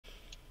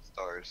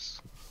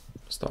stars.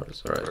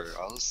 Stars, alright. Or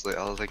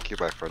I'll link you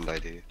my friend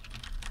ID.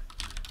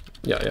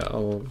 Yeah,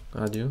 I'll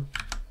add you.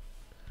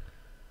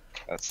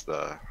 That's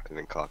I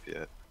didn't copy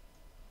it.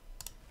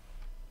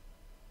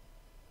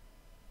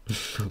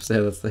 I'm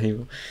saying that's the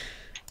email.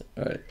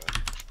 Alright.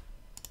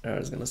 I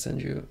was gonna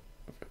send you.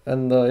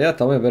 And yeah,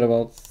 tell me a bit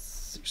about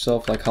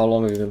yourself. Like, how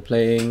long have you been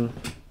playing?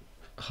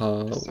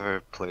 How? I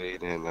started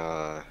playing in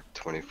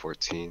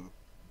 2014.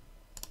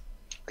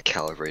 I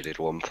calibrated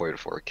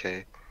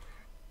 1.4K,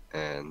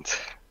 and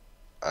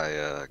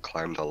I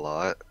climbed a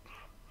lot.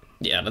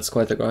 Yeah, that's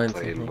quite a grind.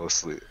 Played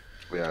mostly,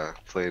 yeah,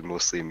 played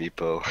mostly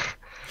Meepo,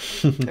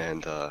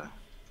 and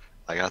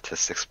I got to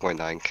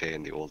 6.9K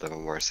in the old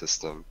MMR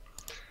system,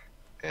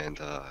 and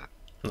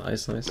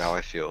Nice. now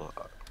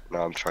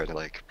now I'm trying to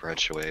like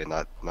branch away and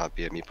not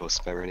be a Meepo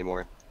spammer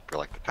anymore for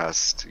like the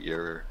past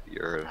year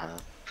and a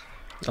half.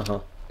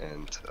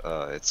 And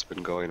it's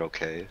been going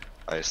okay.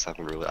 I just I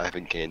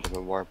haven't gained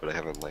MMR, but I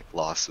haven't like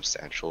lost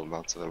substantial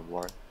amounts of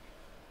MMR.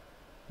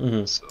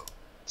 So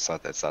it's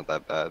not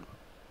that bad.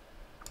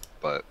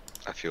 But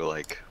I feel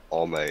like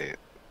all my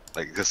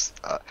like this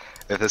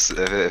if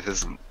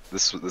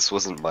this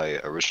wasn't my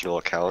original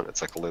account,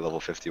 it's like only level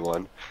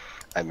 51.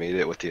 I made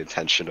it with the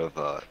intention of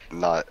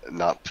not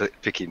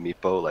picking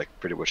Meepo like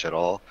pretty much at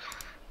all.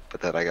 But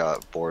then I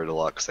got bored a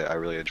lot because I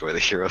really enjoy the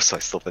hero, so I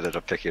still ended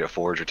up picking it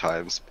 400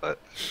 times. But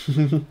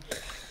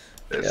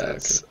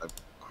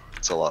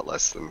it's a lot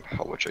less than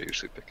how much I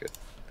usually pick it.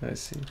 I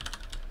see.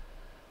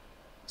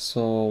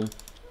 So,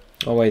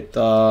 oh wait,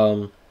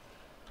 okay,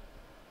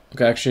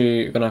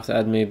 actually you're gonna have to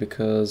add me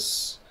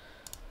because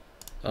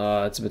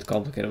it's a bit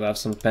complicated. I have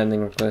some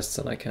pending requests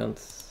and I can't.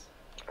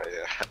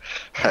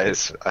 Yeah,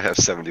 I have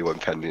 71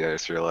 pending. I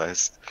just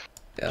realized.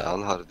 Yeah. I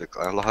don't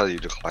know how you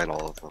decline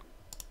all of them.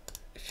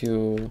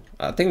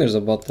 I think there's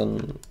a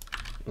button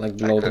like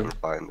below them. I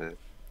couldn't find it.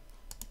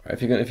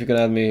 If you can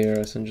add me here,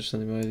 just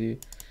send me my ID.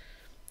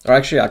 Or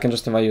actually, I can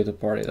just invite you to the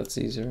party. That's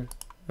easier.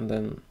 And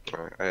then.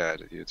 Alright, I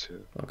added you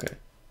too. Okay.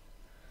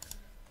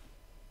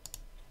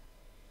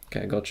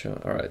 Okay,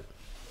 gotcha. All right.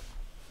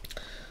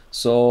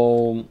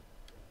 So.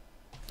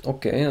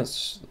 Okay, I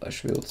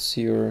should be able to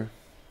see your.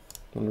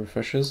 When it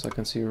refreshes, I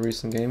can see your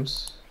recent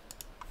games.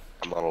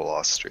 I'm on a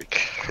loss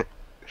streak.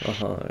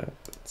 Yeah,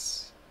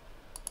 that's.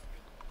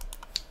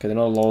 Okay, they're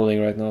not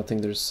loading right now. I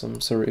think there's some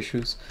server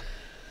issues,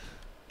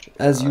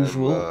 as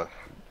usual.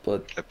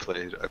 But I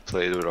played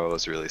when I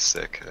was really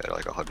sick. I had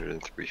like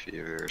 103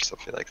 fever or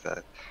something like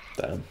that.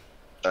 Damn.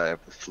 I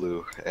have the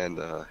flu, and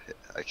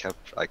I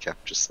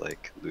kept just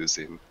like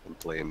losing and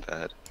playing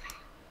bad.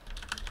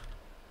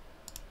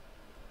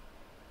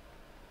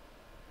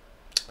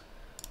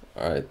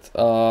 All right.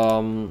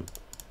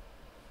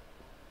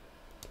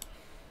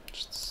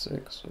 Just a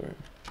sec, sorry.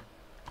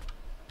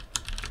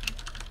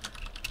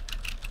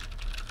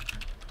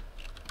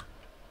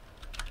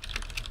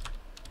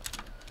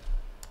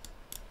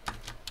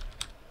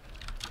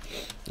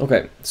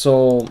 Okay,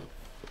 so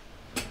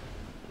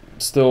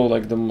still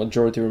like the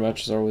majority of your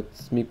matches are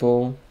with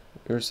Meepo,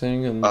 you're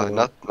saying, and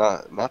not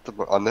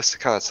on this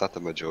account. It's not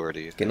the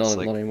majority. Okay, not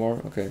anymore.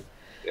 Okay.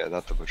 Yeah,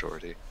 not the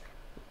majority.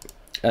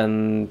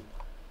 And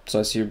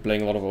so I see you're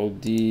playing a lot of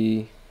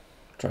OD,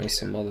 trying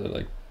some other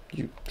like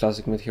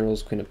classic mid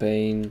heroes, Queen of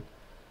Pain,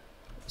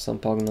 some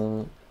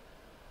Pugna.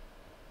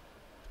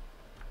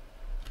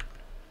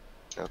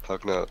 Yeah,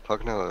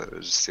 Pugna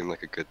just seemed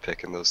like a good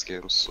pick in those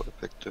games, so I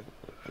picked it.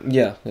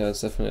 Yeah,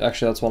 it's definitely.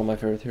 Actually, that's one of my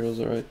favorite heroes,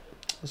 alright.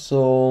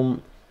 So,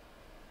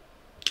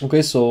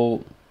 okay,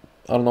 so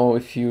I don't know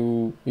if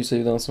you said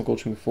you've done some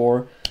coaching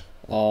before.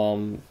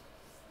 I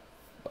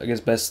guess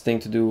best thing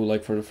to do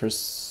like for the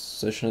first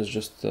session is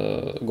just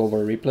go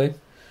over a replay.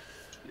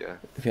 Yeah.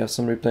 If you have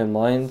some replay in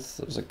mind,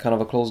 it was like kind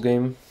of a close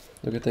game.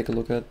 You could take a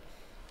look at.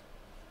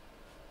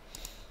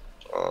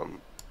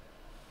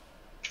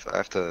 I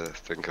have to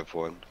think of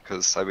one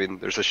because I mean,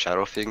 there's a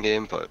Shadow Fiend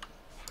game, but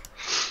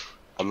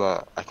I'm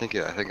not. I think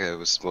it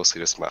was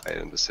mostly just my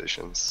item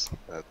decisions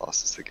that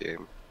lost us the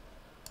game.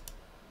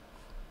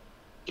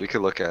 We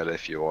could look at it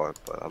if you want,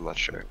 but I'm not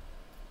sure.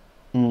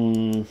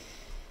 Let's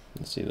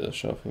see the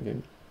Shadow Fiend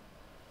game.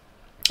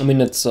 I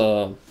mean, it's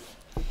you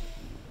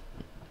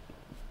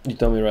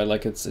tell me, right?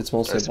 Like it's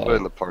mostly about. Put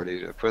in the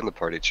party. Put in the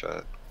party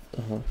chat.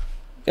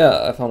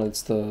 Yeah, I found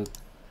it's the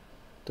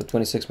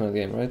 26-minute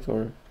game, right?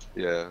 Or.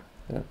 Yeah.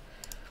 Yeah.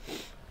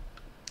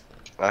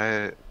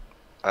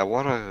 I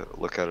want to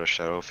look at a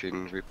Shadow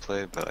Fiend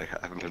replay, but I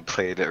haven't been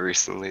playing it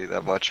recently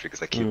that much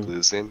because I keep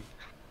losing.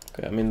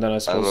 Okay, I mean then I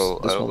suppose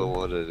I don't know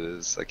what it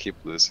is. I keep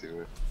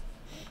losing.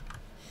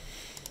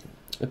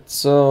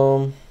 It's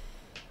I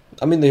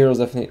mean the hero's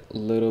definitely a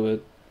little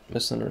bit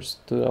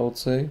misunderstood, I would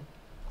say,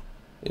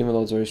 even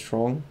though it's very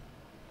strong.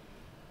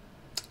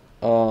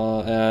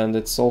 And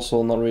it's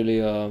also not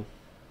really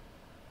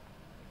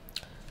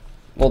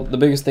well, the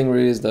biggest thing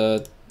really is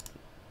that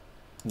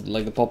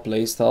like the pop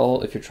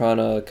playstyle, if you're trying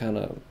to kind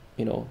of,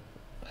 you know,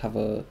 have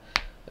a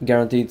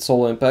guaranteed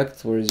solo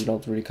impact, whereas you're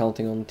not really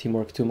counting on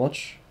teamwork too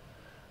much,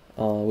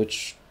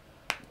 which,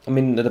 I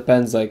mean, it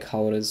depends like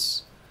how it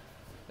is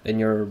in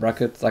your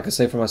bracket. Like I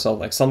say for myself,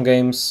 like some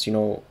games, you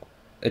know,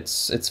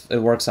 it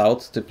works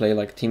out to play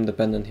like team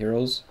dependent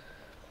heroes.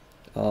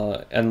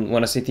 And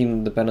when I say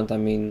team dependent, I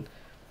mean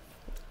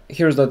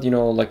heroes that, you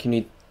know, like you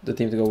need the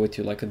team to go with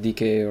you, like a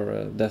DK or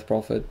a Death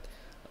Prophet,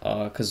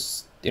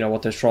 because you know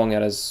what they're strong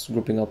at is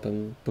grouping up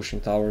and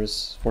pushing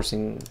towers,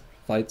 forcing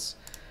fights.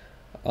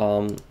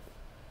 Um,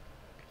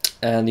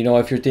 and you know,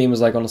 if your team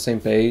is like on the same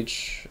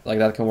page, like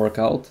that can work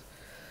out.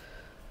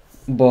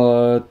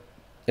 But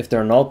if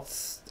they're not,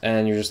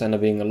 and you just end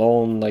up being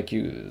alone, like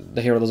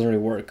the hero doesn't really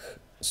work.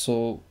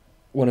 So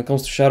when it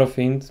comes to Shadow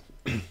Fiend,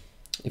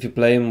 if you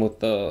play him with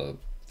the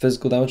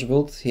physical damage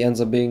build, he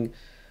ends up being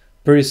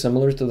pretty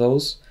similar to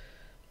those.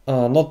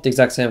 Not the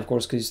exact same, of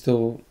course, because you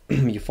still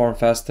you farm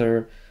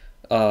faster,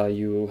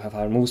 you have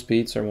higher move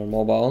speeds, or more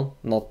mobile.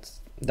 Not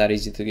that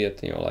easy to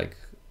get, you know, like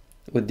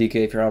with DK,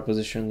 if you're out of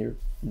position, you're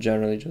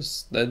generally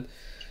just dead.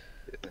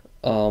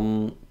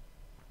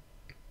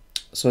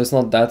 So it's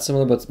not that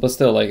similar, but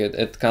still, like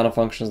it kind of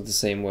functions the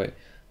same way.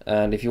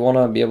 And if you want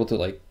to be able to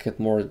like get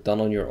more done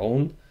on your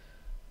own,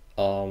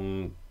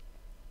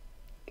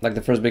 like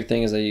the first big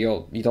thing is that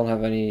you don't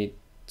have any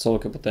solo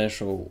kill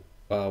potential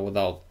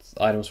without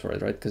items for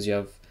it, right? Because you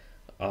have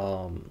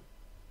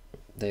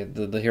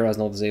the hero has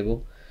no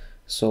disable,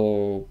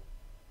 so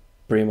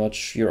pretty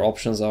much your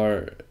options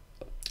are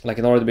like,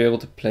 in order to be able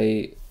to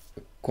play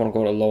quote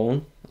unquote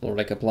alone or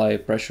like apply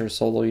pressure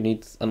solo, you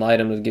need an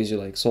item that gives you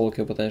like solo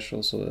kill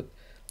potential so that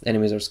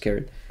enemies are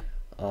scared.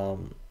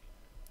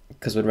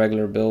 Because with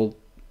regular build,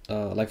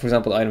 like for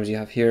example the items you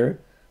have here,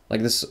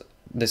 like this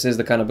is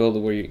the kind of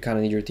build where you kind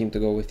of need your team to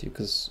go with you,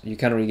 because you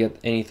can't really get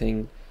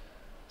anything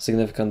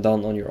significant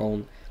done on your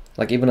own.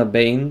 Like even a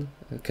Bane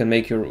can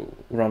make you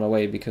run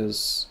away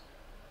because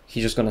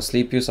he's just gonna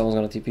sleep you, someone's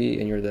gonna TP,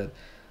 and you're dead.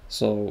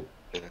 So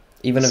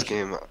even this if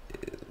game,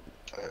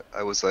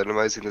 I was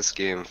itemizing this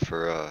game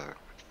for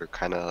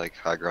kind of like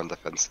high ground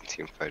defense and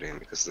team fighting,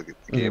 because the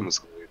game was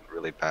going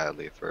really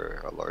badly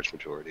for a large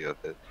majority of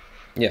it.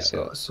 Yeah,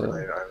 so, yeah, so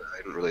I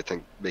didn't really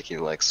think making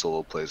like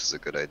solo plays was a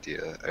good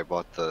idea. I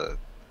bought the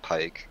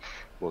Pike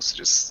mostly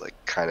just like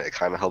it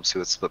kind of helps you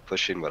with split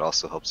pushing, but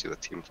also helps you with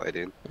team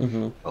fighting.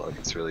 But like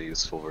it's really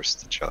useful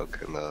versus the Chug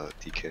and the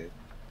DK.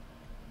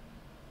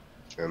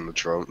 And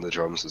the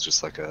drums is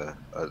just like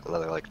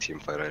another like team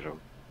fight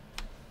item.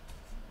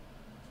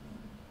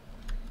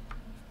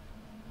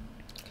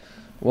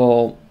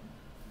 Well,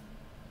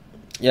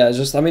 yeah, it's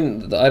just, I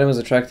mean, the item is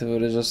attractive,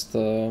 but it's just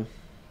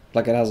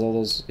like it has all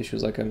those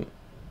issues. Like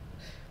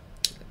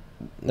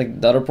like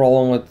the other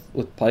problem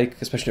with Pike,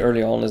 especially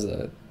early on, is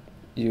that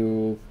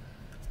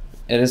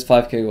it is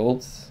 5k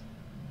gold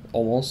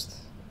almost,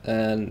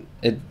 and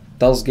it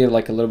does give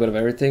like a little bit of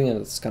everything, and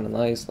it's kind of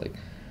nice, like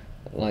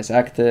nice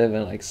active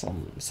and like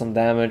some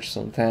damage,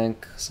 some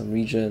tank, some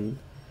regen,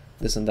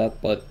 this and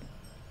that. But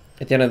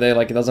at the end of the day,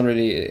 like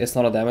it's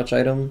not a damage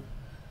item,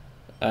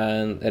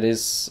 and it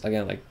is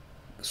again like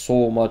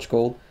so much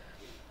gold.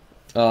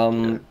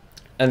 And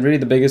really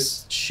the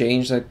biggest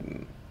change that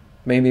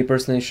made me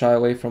personally shy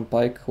away from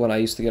Pike when I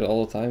used to get it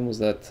all the time was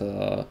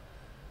that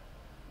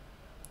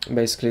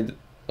basically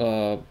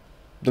the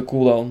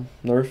cooldown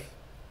nerf,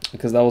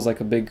 because that was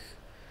like a big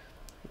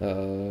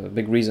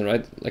reason,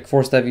 right? Like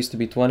Force Staff used to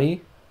be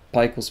 20,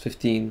 Pike was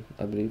 15,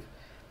 I believe,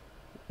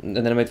 and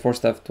then I made Force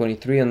Staff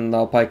 23, and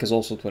now Pike is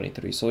also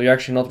 23. So you're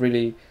actually not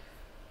really,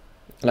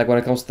 like when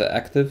it comes to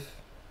active,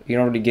 you're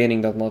not really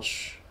gaining that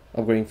much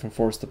upgrading from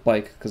Force to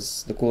Pike,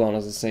 because the cooldown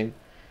is the same.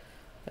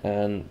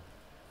 And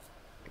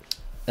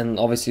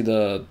obviously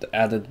the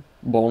added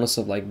bonus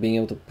of like being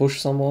able to push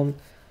someone,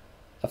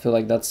 I feel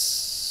like that's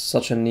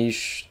such a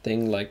niche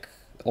thing, like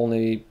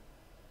only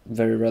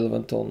very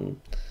relevant on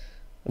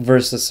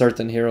versus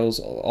certain heroes,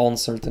 on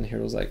certain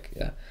heroes, like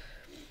yeah,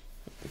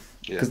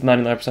 because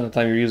 99% of the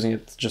time you're using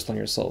it just on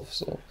yourself.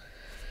 So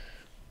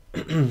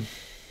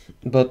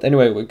but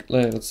anyway,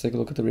 let's take a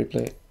look at the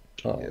replay.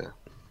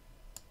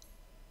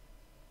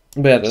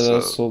 But yeah,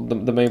 so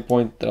the main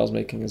point that I was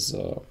making is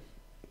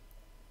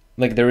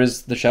like there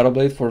is the Shadow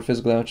Blade for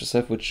physical damage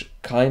SF, which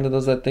kind of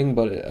does that thing,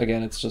 but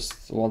again, it's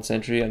just one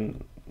sentry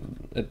and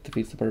it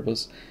defeats the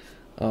purpose.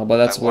 But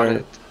that's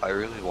I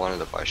really wanted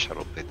to buy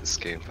Shadow Blade this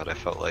game, but I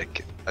felt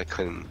like I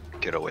couldn't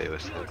get away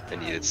with it. I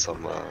needed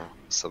some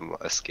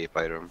escape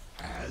item.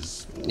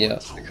 Yeah.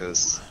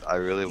 Because I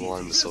really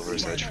wanted the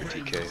Silver's Edge for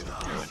DK.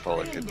 I felt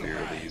like it'd be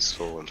really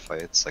useful in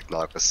fights, like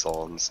knock the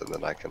Psalms, and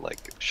then I can like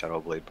Shadow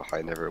Blade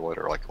behind everyone,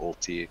 or like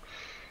ulti,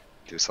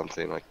 do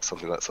something like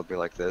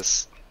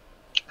this.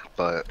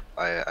 But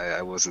I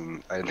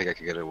didn't think I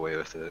could get away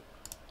with it.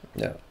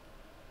 Yeah.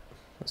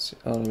 Let's see.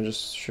 Let me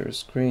just share a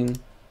screen.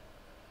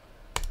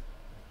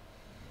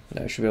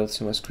 Yeah, I should be able to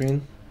see my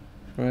screen,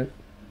 right?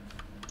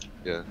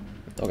 Yeah.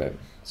 Okay,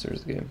 so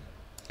here's the game.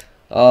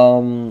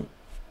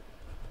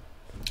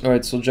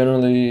 Alright, so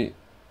generally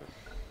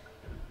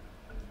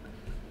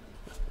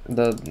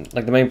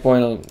the main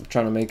point I'm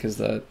trying to make is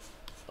that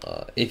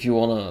if you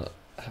wanna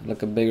have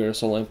like a bigger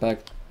solo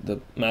impact, the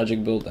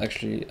magic build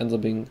actually ends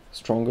up being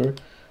stronger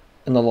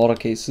in a lot of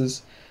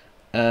cases.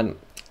 And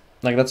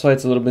like that's why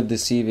it's a little bit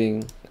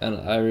deceiving, and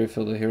I really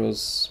feel the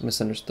hero's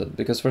misunderstood.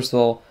 Because first of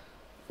all,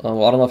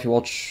 well, I don't know if you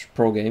watch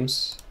pro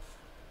games.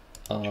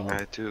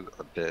 I do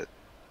a bit.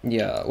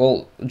 Yeah,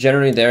 well,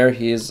 generally there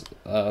he is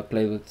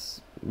played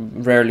with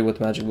rarely with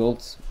magic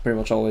builds. Pretty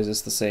much always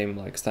is the same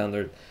like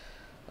standard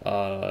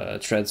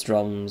treads,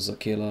 drums,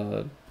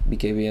 Aquila,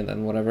 BKB, and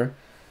then whatever.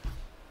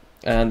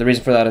 And the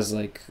reason for that is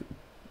like,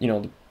 you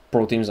know, the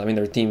pro teams. I mean,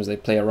 their teams they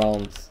play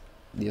around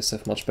the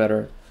SF much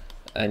better,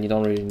 and you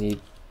don't really need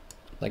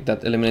like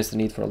that. Eliminates the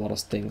need for a lot of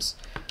things.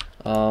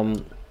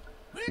 But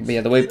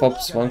yeah, the way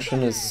pops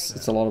function is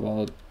it's a lot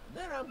about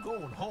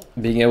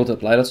being able to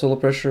apply that solo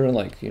pressure and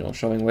like, you know,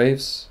 showing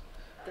waves.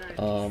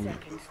 And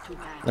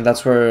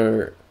that's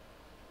where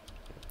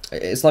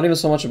it's not even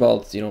so much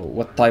about, you know,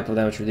 what type of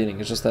damage you're dealing.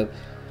 It's just that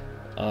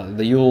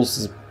the Yules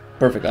is a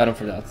perfect item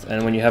for that.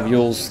 And when you have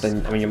Yules,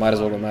 then I mean you might as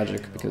well go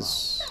magic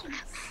because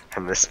I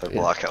missed my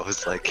block. I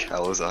was like,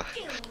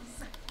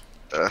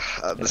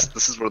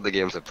 this is one of the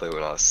games I played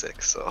when I was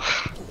 6. So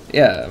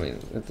yeah, I mean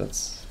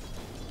that's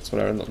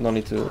whatever. No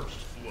need to.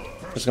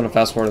 I'm just gonna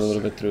fast forward a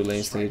little bit through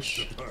lane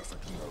stage.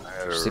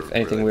 See if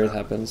anything really weird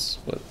happens,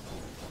 but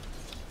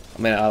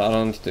I mean, I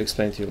don't need to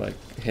explain to you like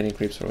hitting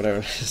creeps or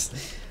whatever.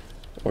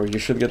 Or you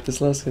should get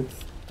this last hit.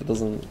 That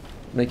doesn't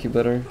make you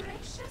better.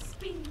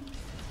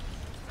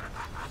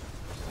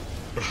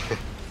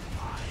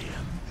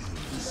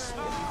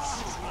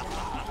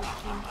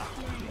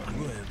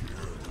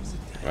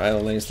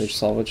 Alright, lane stage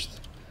salvaged.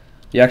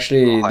 You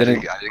actually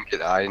didn't. I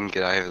didn't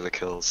get either of the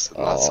kills.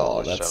 Not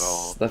salvaged at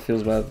all. That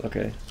feels bad.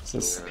 Okay, so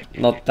it's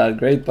not that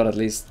great, but at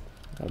least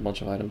got a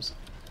bunch of items.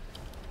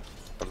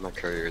 And my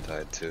courier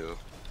died too.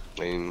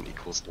 Lane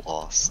equals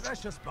lost.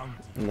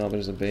 Now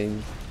there's a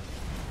Bane.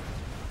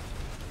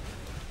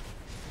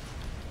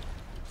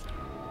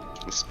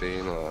 This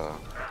Bane, I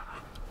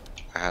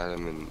had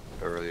him in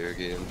earlier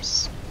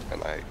games,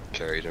 and I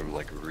carried him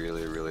like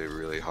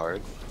really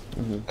hard.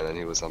 And then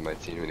he was on my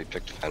team and he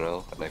picked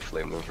Fennel, and I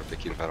flamed him for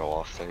picking Fennel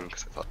off thing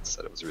because I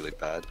said it was really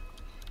bad.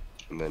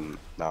 And then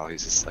now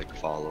he's just like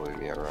following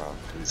me around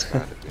because he's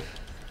mad at me.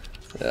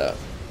 Yeah.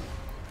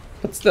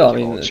 But still, I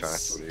mean,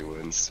 it's when he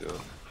wins too.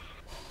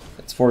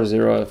 It's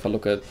 4-0. If I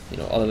look at, you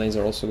know, other lanes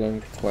are also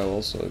going quite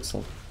well, so it's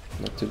not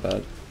too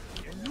bad.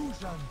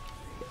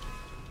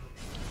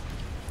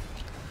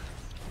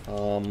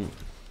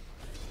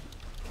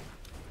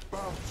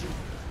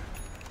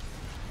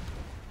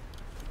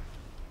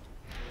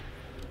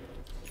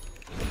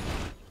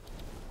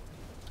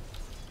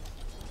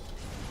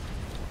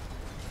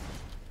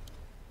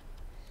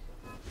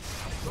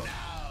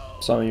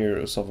 So I mean,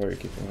 you're so far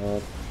keeping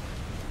up.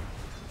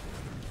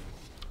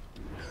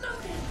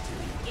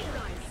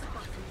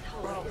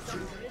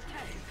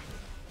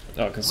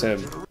 Oh, I can say a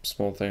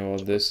small thing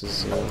about this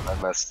is I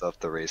messed up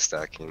the race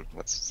stacking.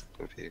 That's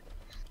gonna be.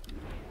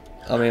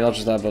 I mean, not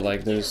just that, but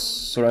like there's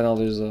so right now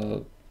there's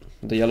the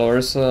yellow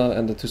Ursa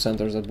and the 2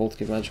 centers that both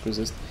give magic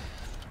resist.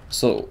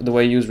 So the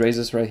way you use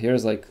raises right here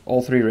is like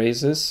all 3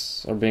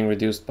 raises are being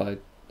reduced by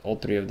all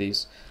 3 of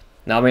these.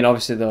 Now I mean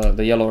obviously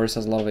the yellow Ursa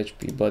has a lot of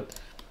HP, but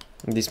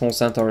these small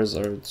centaurs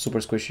are super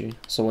squishy.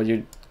 So what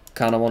you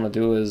kind of want to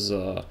do is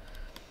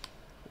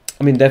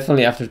I mean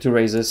definitely after 2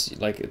 raises,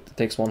 like it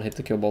takes 1 hit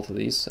to kill both of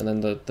these, and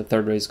then the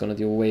third raise is gonna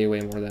deal way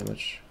more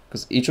damage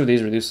because each of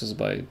these reduces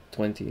by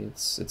 20.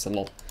 It's a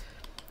lot.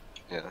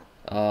 Yeah.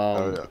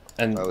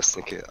 And I was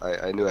thinking,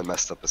 I knew I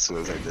messed up as soon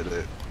as I did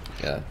it.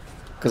 Yeah,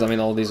 because I mean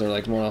all these are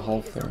like more than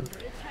half.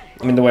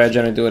 I mean the way I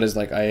generally do it is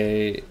like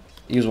I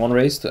use 1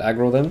 raise to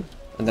aggro them,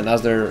 and then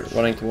as they're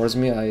running towards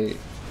me, I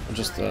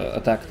just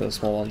attack the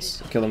small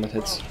ones, kill them with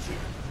hits.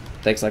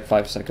 Takes like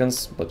 5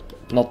 seconds, but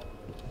not.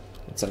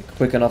 It's like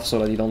quick enough so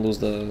that you don't lose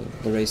the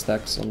raise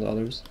stacks on the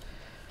others.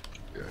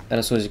 Yeah. And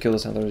as soon as you kill the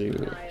centers, you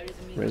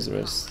raise the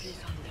rest.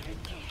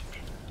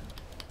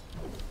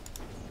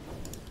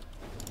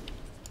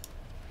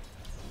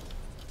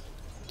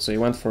 So you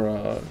went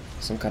for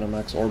some kind of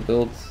max orb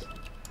build.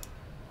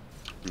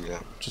 Yeah.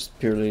 Just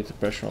purely to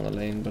pressure on the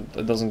lane, but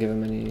it doesn't give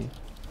him any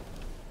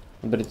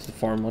ability to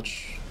farm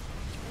much.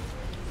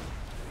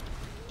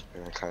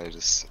 And I kind of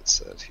just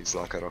said he's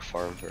not gonna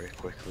farm very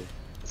quickly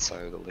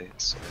inside of the lane,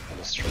 so I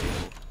just trade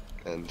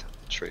and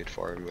trade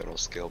farm and I'll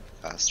scale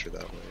faster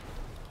that way.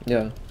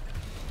 Yeah.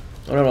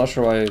 I'm not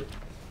sure why I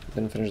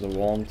didn't finish the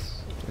wand.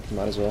 Like he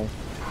might as well.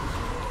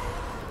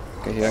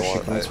 Okay, he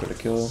actually commits for the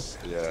kill.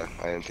 Yeah,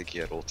 I didn't think he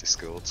had ulti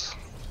skills.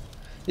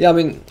 Yeah, I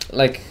mean,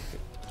 like,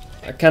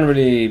 I can't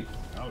really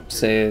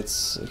say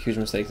it's a huge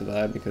mistake to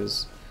die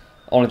because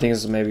only thing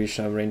is maybe you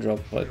should have raindrop,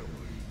 but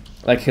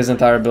like his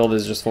entire build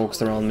is just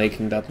focused around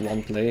making that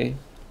 1 play,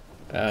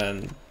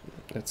 and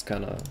it's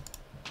kind of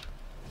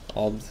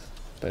odd,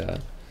 but yeah.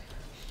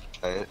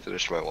 I didn't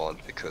finish my wand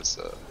because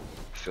I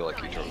feel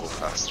like you juggle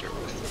faster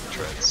with the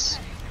treads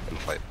and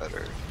fight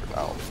better for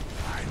now.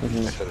 I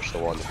finished the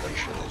wand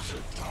eventually.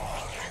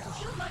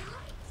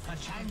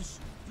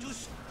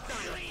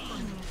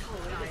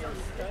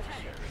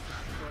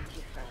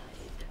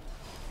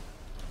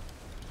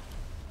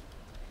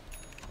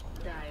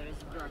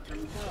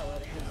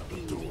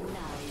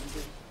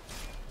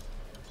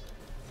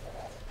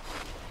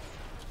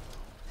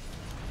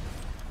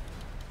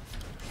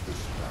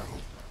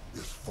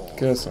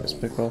 Okay, that's nice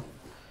pick up.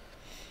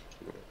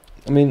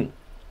 I mean,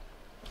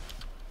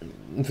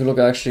 if you look,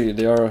 actually,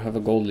 they have a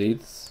gold lead,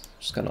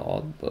 which is kind of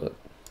odd, but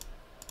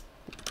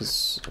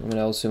because I mean,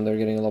 I assume they're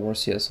getting a lot more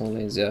CS on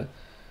lanes, yeah.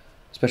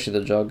 Especially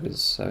the Jug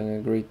is having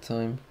a great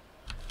time,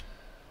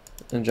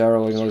 and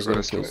Jaro ignores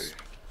getting kills.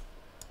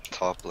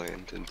 Top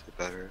lane didn't do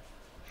better.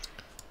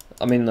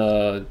 I mean,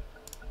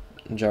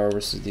 Jaro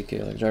versus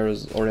DK, like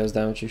Jaro already has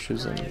damage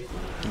issues, and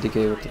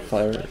DK with the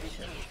fire,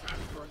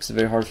 it's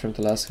very hard for him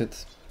to last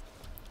hit.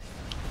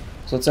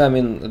 So let's say, I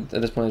mean,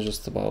 at this point it's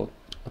just about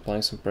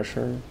applying some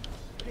pressure.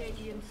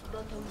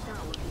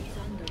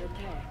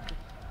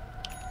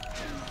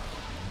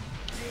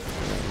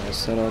 Nice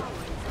setup.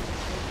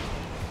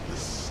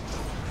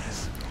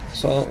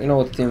 So, you know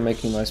what, the team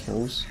making nice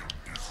moves.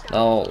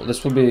 Now,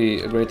 this would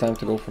be a great time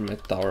to go for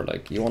mid tower.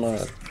 Like, you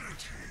wanna...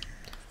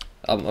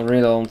 I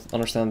really don't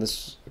understand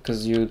this,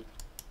 because you...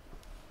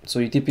 So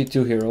you TP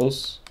 2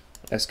 heroes,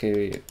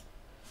 SK,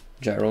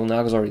 Gyro,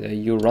 Naga's already there,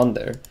 you run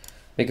there.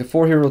 Make a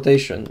 4 hero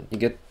rotation, you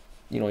get...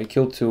 You know, you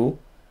kill 2.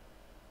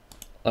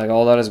 Like,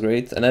 all that is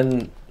great. And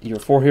then, your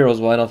 4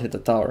 heroes, why not hit the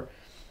tower?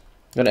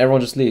 Then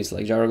everyone just leaves.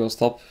 Like, Gyro goes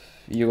top,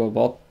 you go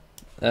bot,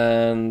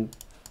 and...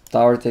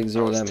 Tower takes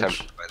 0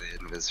 damage. By the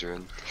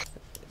Invisarin.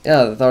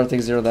 Yeah, the tower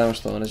takes 0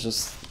 damage though, and it's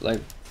just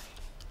like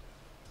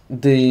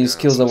these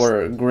kills that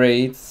were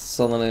great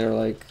suddenly are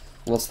like,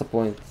 what's the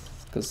point?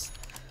 Because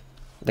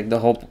like the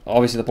hope,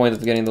 obviously the point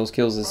of getting those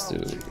kills is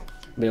to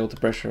be able to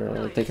pressure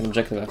or take an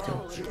objective after.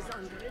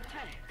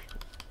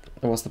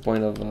 And what's the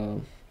point of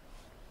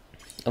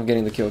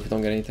getting the kill if you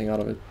don't get anything out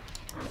of it?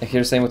 And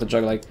here, same with the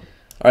Jug. Like,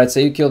 all right,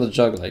 say you kill the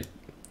Jug, like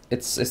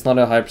it's not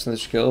a high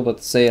percentage kill,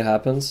 but say it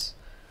happens.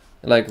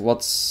 Like,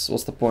 what's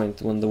the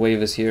point when the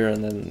wave is here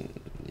and then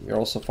you're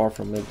also far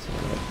from mid?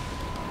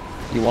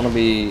 Like, you want to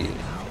be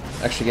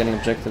actually getting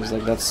objectives,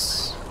 like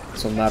that's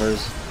what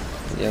matters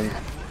in the end.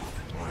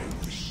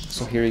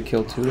 So here you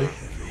kill 2,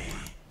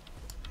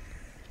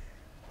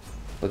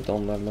 but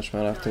don't have much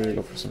mana after, you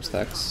go for some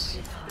stacks.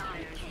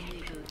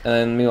 And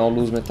then meanwhile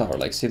lose mid tower.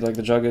 Like, see, like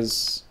the Jug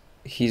is,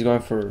 he's going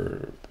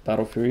for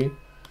Battle Fury.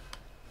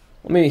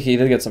 I mean, he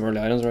did get some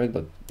early items, right,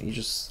 but he's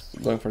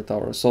just going for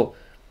tower. So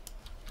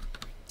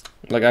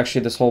like,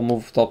 actually, this whole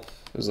move top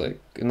is like,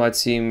 it might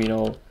seem, you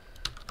know,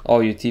 oh,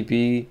 you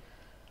TP,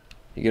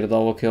 you get a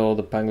double kill,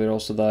 the Pangler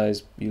also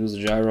dies, you lose the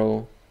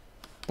Gyro,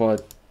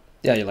 but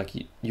yeah,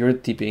 you're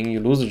TPing,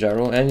 you lose the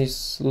Gyro, and you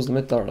lose the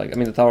mid tower. Like, I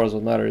mean, the tower is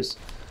what matters.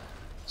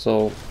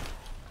 So,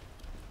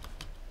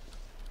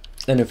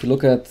 and if you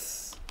look at,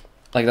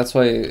 like, that's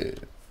why,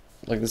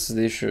 like, this is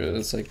the issue.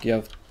 It's like you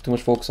have too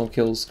much focus on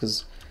kills,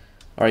 because,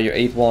 alright, you're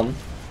 8-1,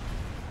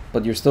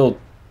 but you're still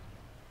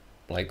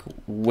like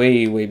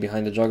way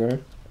behind the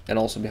Jugger and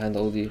also behind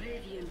the OD,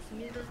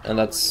 and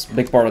that's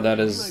big part of that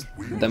is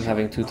them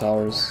having 2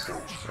 towers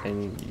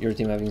and your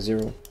team having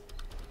 0.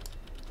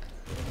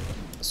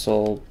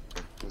 So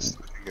I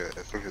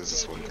think this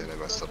is one thing I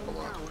messed up a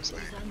lot, because I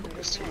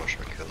focused too much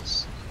on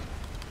kills.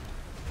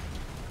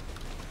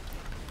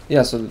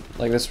 yeah, so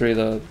like that's really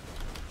the...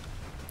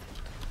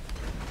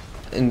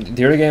 In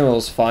the early game it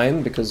was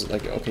fine because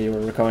like, okay, you were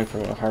recovering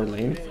from a hard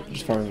lane,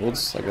 just farming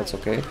woods, like that's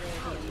okay.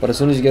 But as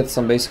soon as you get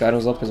some basic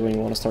items up is when you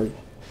want to start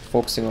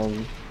focusing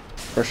on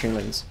crushing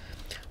lanes.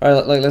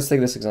 Alright, like, let's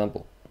take this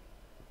example.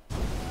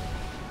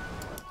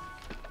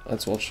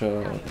 Let's watch,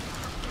 I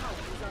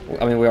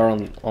mean, we are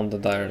on the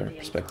dire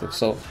perspective,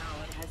 so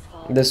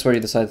this is where you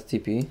decide to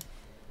TP.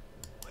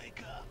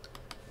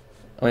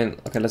 I mean,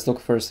 okay, let's look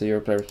first at your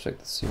player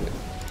perspective. See,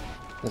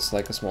 that's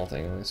like a small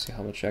thing. Let's see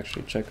how much you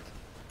actually checked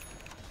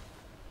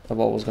about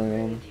what was going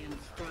on.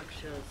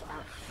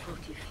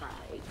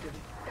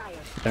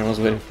 Everyone's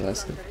waiting for that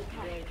step.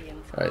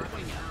 Right.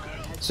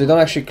 So you don't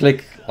actually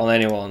click on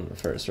anyone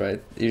first,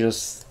 right? You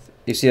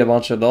see a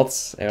bunch of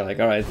dots and you're like,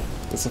 alright,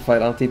 let's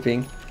fight, I'm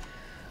TPing.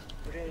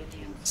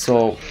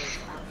 So,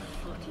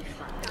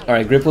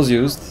 alright, grip was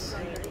used,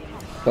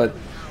 but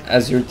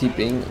as you're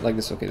TPing, like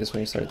this, okay, this is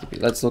when you start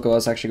TP. Let's look at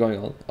what's actually going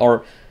on.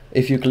 Or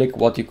if you click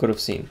what you could have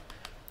seen.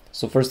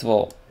 So first of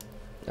all,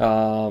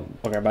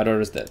 okay, bad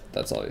order is dead,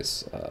 that's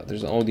obvious.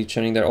 There's an OD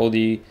chilling there.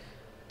 OD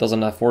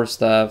doesn't have force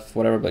staff,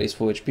 whatever, but he's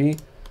full HP.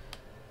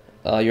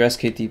 Your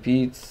SK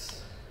TP'd,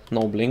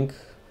 no blink,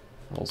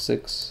 all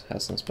 6,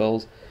 has some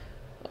spells.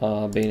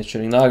 Bane is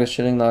chilling,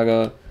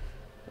 Naga,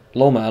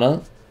 low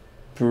mana,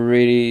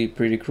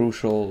 pretty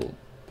crucial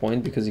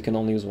point because you can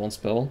only use 1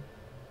 spell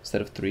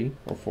instead of 3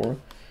 or 4.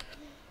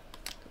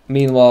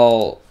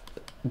 Meanwhile,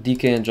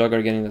 DK and Jug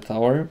are getting the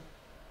tower.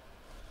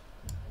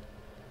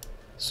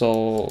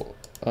 So,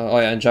 oh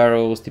yeah, and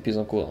Gyro's TP is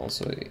on cooldown,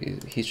 so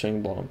he's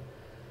chilling bottom.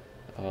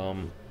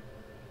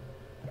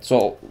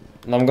 So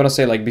I'm gonna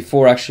say, like,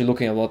 before actually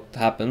looking at what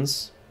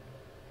happens,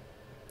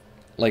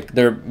 like,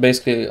 there are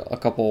basically a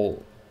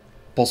couple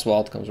possible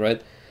outcomes,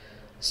 right?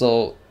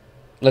 So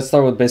let's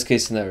start with best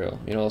case scenario.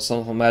 You know,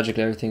 somehow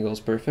magically everything goes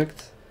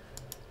perfect.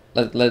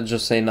 Let's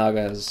just say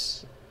Naga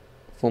has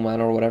full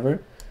mana or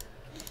whatever.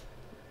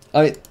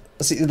 I mean,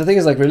 see, the thing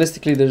is, like,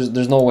 realistically,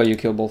 there's no way you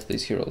kill both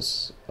these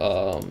heroes.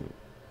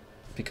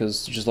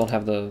 because you just don't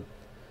have the,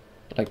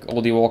 like,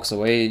 OD walks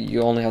away,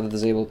 you only have the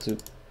disable to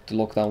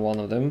lock down one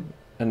of them,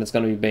 and it's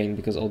gonna be Bane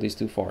because OD is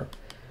too far.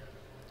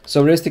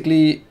 So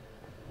realistically,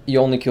 you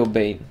only kill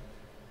Bane.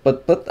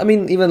 But I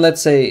mean, even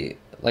let's say,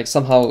 like,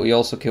 somehow you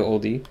also kill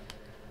OD.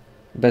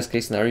 Best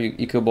case scenario,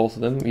 you kill both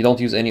of them. You don't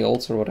use any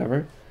ults or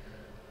whatever.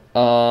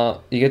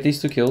 You get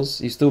these 2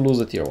 kills. You still lose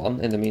a tier 1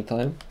 in the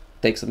meantime.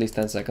 Takes at least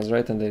 10 seconds,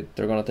 right? And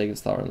they're gonna take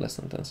this tower in less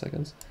than 10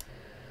 seconds.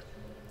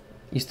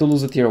 You still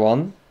lose a tier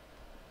 1.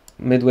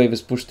 Mid wave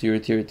is pushed to your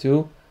tier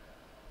 2.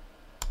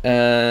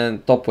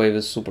 And top wave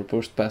is super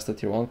pushed past the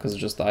tier 1 because it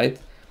just died.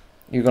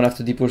 You're gonna have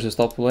to depush this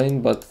top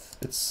lane, but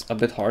it's a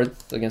bit hard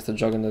against the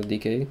Jug and the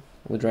DK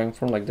with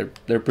Dragonform. Like,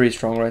 they're pretty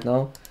strong right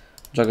now.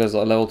 Jug has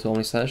a level 2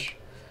 only sash.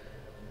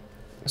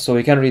 So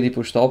you can't really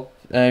push top,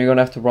 and you're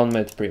gonna have to run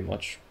mid pretty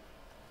much.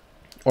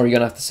 Or you're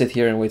gonna have to sit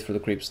here and wait for the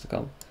creeps to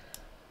come.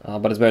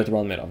 But it's better to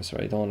run mid, obviously,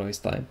 right? You don't want to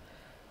waste time.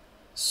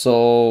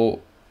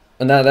 So,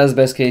 and that's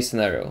best case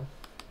scenario.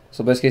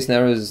 So best case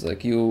scenario is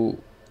like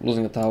you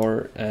losing a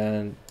tower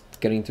and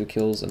getting 2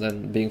 kills and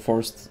then being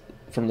forced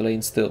from the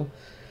lane still.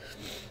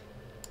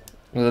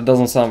 Well, that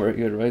doesn't sound very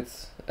good, right?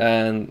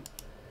 And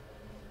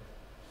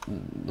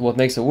what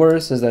makes it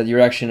worse is that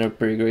you're actually in a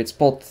pretty great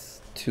spot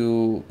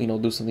to, you know,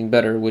 do something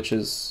better, which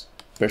is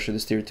pressure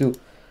this tier 2.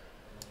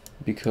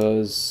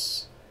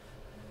 Because,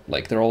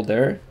 like, they're all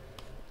there.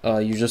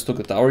 You just took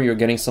a tower, you're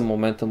getting some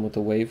momentum with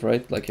the wave,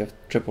 right? Like, you have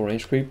triple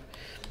range creep.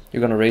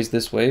 You're gonna raise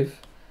this wave,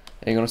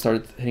 and you're gonna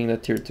start hitting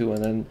that tier 2,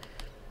 and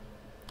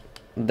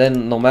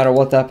then no matter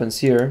what happens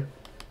here,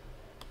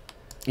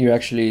 you're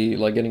actually,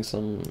 like, getting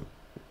some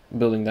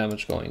building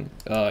damage going.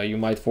 You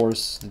might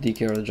force the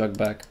DK or the Jug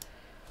back.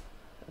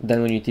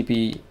 Then when you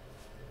TP,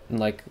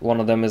 like, one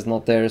of them is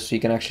not there, so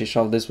you can actually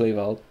shove this wave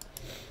out.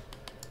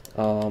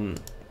 You know,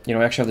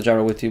 you actually have the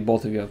gyro with you,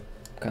 both of you have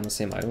kind of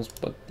same items,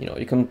 but, you know,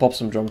 you can pop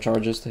some drum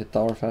charges to hit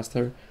tower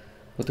faster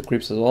with the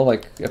creeps as well.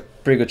 Like, a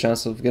pretty good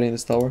chance of getting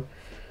this tower.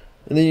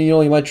 And then, you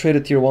know, you might trade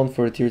a tier 1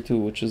 for a tier 2,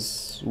 which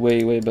is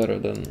way better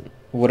than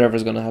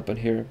whatever's gonna happen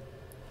here.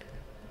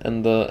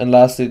 And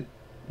lastly,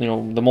 you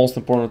know, the most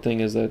important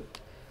thing is that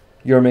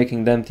you're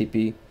making them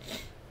TP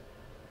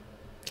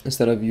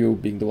instead of you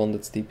being the one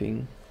that's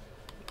TPing.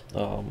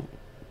 I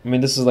mean,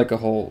 this is like a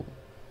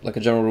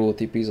general rule of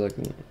TPs. I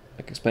can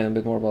explain a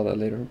bit more about that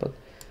later, but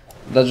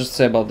that's just to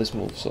say about this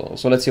move. So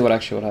let's see what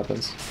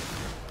happens.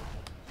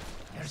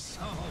 You're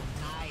so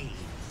nice.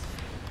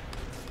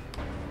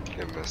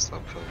 You missed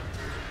uphill.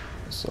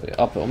 So yeah,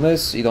 uphill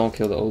miss. You don't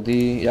kill the OD.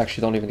 You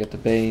actually don't even get the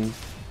Bane,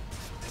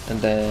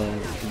 and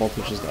then both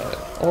witches die.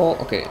 Oh,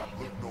 okay.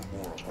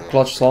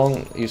 Clutch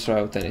song. You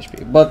survive with 10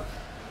 HP. But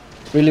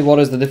really, what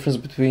is the difference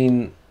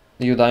between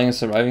you dying and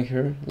surviving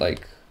here?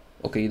 Like,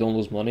 okay, you don't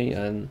lose money,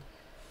 and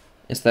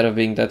instead of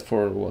being dead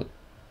for what,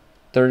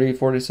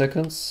 30-40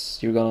 seconds,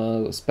 you're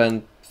gonna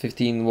spend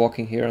 15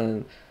 walking here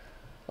and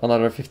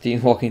another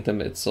 15 walking to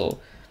mid. So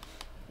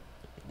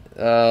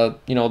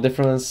you know,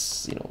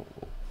 difference, you know,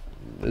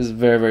 is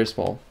very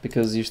small,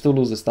 because you still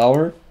lose this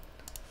tower,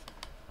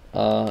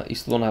 you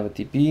still don't have a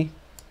TP,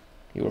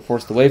 you were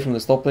forced away from the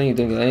top lane, you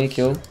didn't get any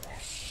kill,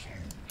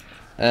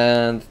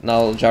 and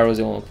now Gyro is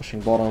the only one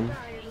pushing bottom,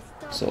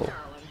 so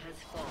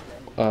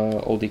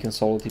OD can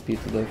solo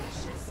TP to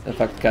death. In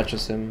fact,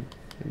 catches him,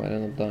 he might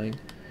end up dying.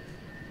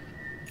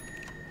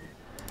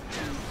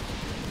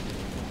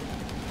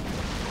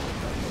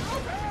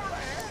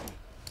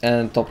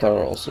 And top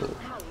tower also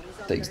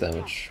takes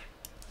damage.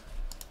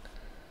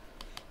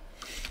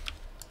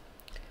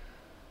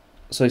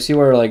 So you see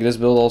where, like, this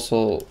build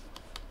also,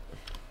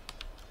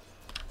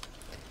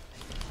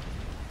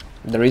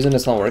 the reason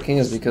it's not working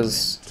is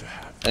because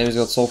enemies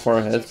got so far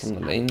ahead from the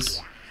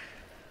lanes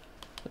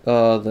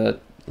that,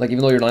 like,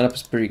 even though your lineup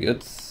is pretty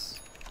good,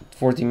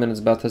 14 minutes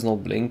bat has no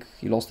blink,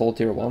 you lost all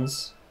tier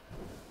 1s,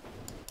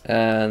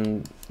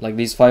 and like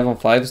these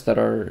 5-on-5s that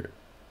are,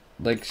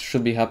 like,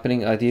 should be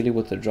happening ideally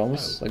with the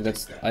drums, like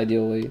that's the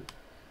ideal way,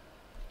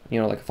 you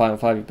know, like a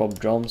 5-on-5 you pop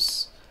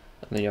drums,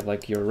 and then you have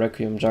like your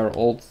Requiem Gyro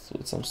ult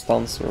with some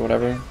stunts or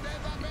whatever,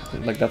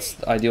 like that's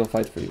the ideal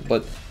fight for you.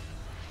 But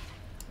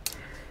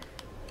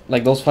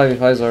like those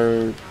 5v5s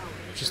are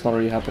just not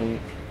really happening.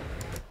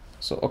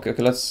 So okay,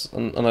 let's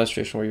another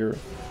situation where you're,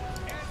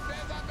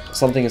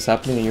 something is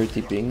happening and you're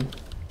TPing.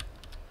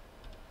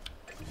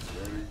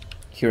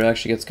 Here it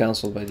actually gets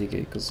cancelled by DK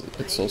because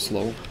it's so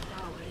slow.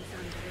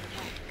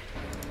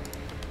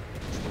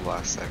 The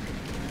last second.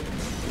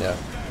 Yeah.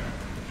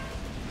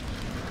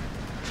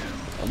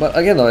 But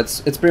again, though,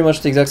 it's pretty much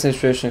the exact same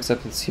situation,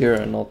 except it's here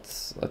and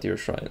not at your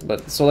shrine.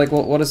 But so like,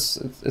 what is,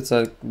 it's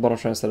a bottom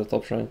shrine instead of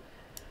top shrine.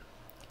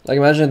 Like,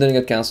 imagine it didn't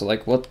get cancelled.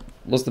 Like,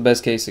 what's the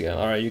best case again?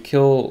 All right, you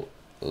kill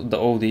the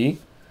OD,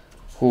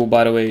 who,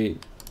 by the way,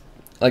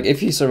 like, if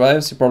he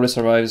survives, he probably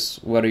survives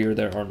whether you're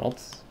there or not.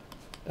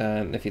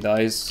 And if he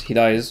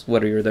dies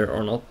whether you're there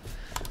or not,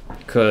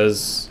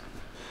 because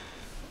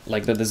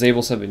like the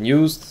disables have been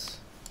used,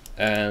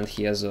 and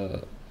he has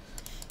a,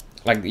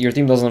 like, your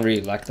team doesn't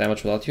really lack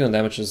damage without you, and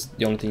damage is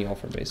the only thing you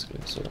offer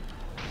basically. So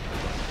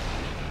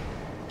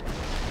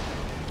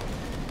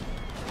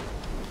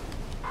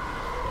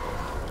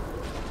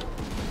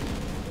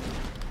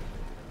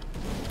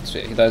So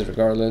yeah, he dies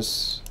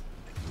regardless.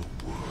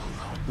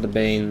 The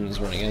Bane is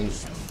running in,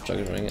 Jug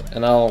is running in,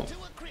 and now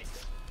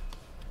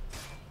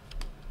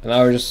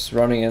we're just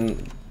running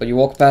in. But you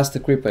walk past the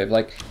creep wave,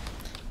 like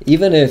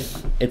even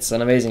if it's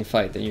an amazing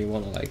fight and you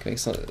wanna like make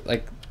some,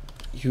 like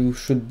you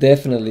should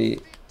definitely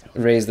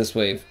raise this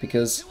wave,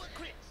 because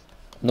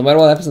no matter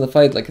what happens in the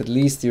fight, like at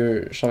least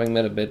you're shoving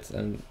mid a bit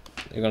and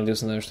you're gonna do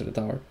some damage to the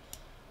tower.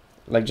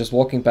 Like just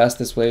walking past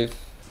this wave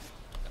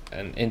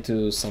and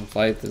into some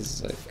fight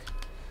is like,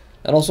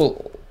 and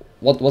also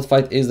what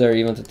fight is there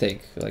even to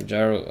take? Like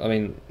Gyro, I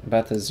mean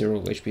Bat is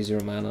 0 HP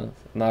 0 mana,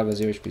 Naga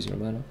 0 HP 0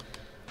 mana,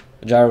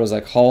 Gyro was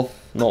like half,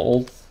 no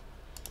ult.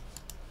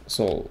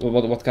 So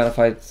what kind of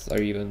fights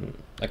are you even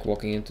like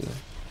walking into?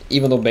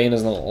 Even though Bane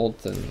is no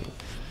ult and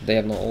they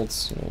have no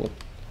ults, you know what?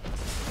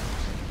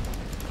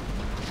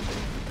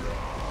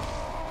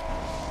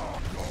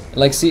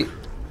 Like see,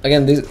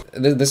 again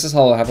this is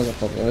how it happens at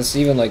top. This is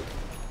even like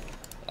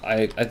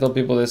I tell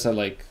people this at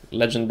like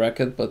legend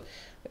bracket, but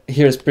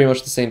here's pretty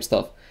much the same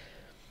stuff.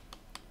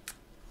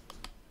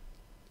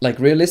 Like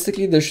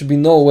realistically, there should be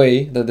no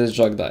way that this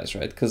Jug dies,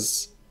 right?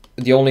 Because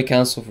the only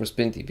cancel for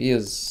spin TP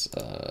is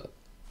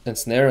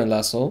Ensnare and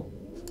Lasso,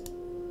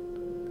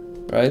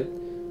 right?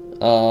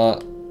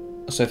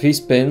 So if he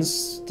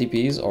spins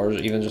TPs or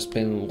even just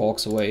spin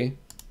walks away,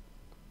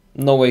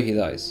 no way he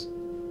dies.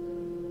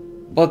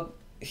 But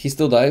he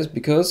still dies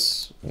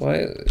because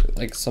why?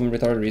 Like some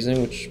retarded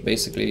reason, which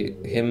basically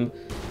him.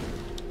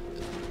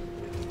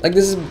 Like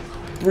this is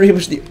pretty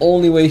much the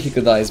only way he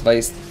could die is by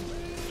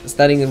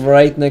standing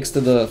right next to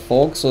the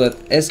fog, so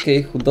that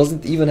SK, who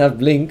doesn't even have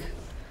blink,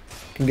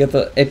 can get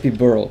the epi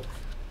burrow.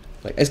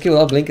 Like SK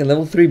without blink and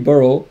level 3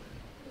 burrow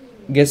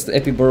gets the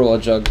epi burrow a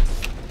Jug.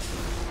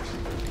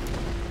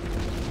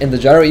 And the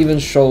Gyro even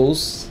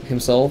shows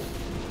himself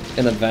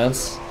in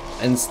advance,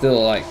 and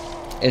still like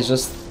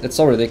it's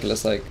so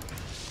ridiculous. Like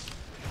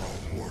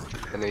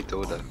NA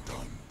Dota.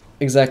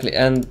 exactly,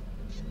 and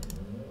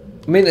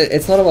I mean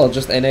it's not about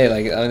just NA.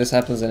 Like I mean this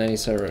happens in any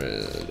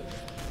server,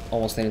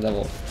 almost any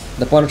level.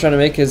 The point I'm trying to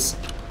make is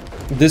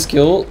this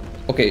kill.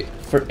 Okay,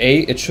 for A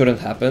it shouldn't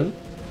happen.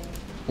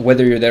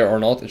 Whether you're there or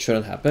not, it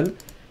shouldn't happen.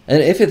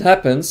 And if it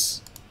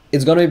happens,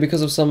 it's gonna be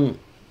because of some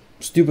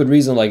stupid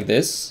reason like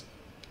this,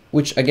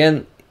 which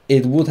again,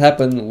 it would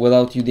happen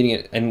without you dealing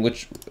it, and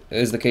which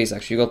is the case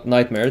actually. You got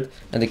nightmared,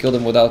 and they killed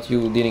him without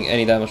you dealing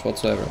any damage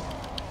whatsoever.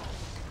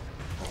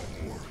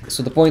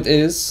 So the point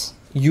is,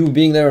 you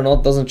being there or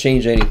not doesn't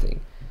change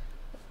anything,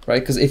 right?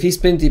 Because if he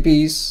spin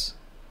TPs,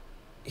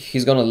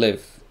 he's gonna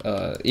live,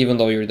 even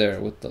though you're there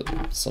with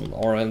some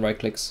aura and right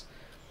clicks.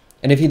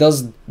 And if he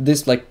does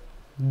this, like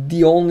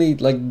the only,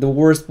 like the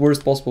worst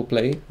possible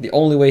play, the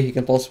only way he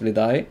can possibly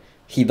die,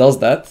 he does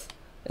that,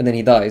 and then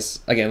he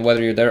dies again,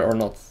 whether you're there or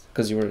not,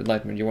 because you were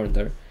nightmare, you weren't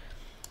there.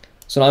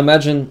 So now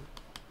imagine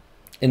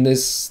in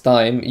this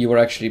time you were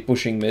actually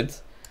pushing mid,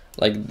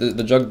 like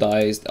the Jug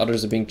dies, the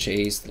others are being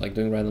chased, like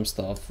doing random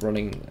stuff,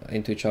 running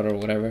into each other or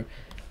whatever.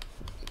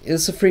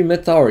 It's a free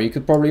mid tower, you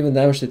could probably even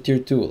damage the tier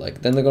 2,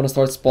 like then they're gonna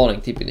start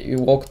spawning TP, you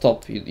walk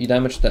top, you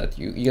damage that,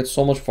 you get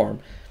so much farm.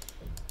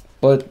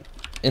 But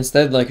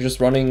instead, like, you're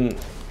just running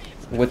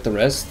with the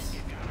rest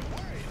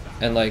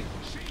and like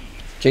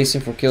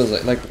chasing for kills.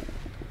 Like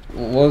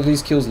what do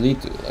these kills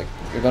lead to? Like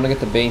you're gonna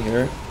get the Bane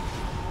here,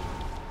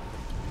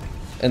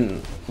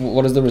 and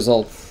what is the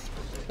result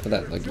of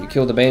that? Like you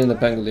kill the Bane and the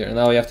Pangolier, and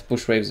now you have to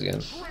push waves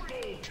again.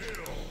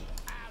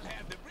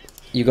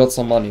 You got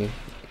some money.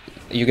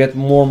 You get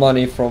more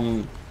money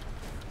from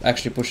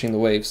actually pushing the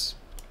waves.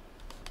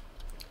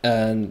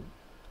 And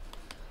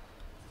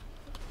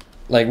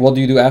like, what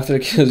do you do after the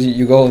kills?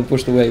 You go and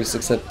push the waves,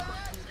 except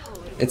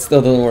it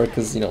still doesn't work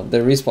because, you know,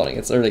 they're respawning.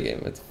 It's early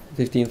game. It's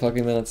 15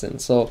 fucking minutes in.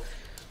 So,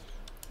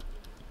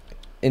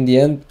 in the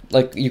end,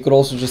 like, you could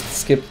also just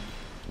skip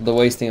the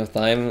wasting of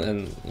time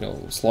and, you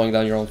know, slowing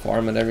down your own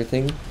farm and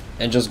everything,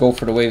 and just go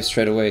for the waves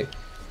straight away.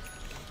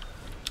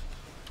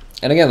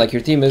 And again, like,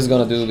 your team is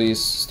gonna do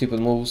these stupid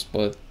moves,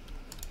 but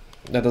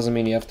that doesn't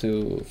mean you have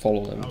to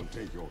follow them.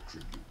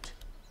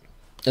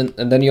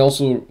 And then you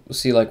also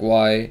see, like,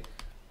 why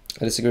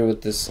I disagree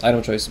with this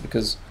item choice,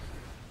 because,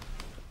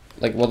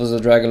 like, what does the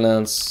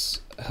Dragonlance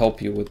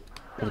help you with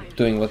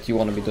doing what you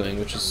want to be doing,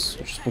 which is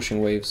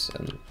pushing waves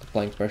and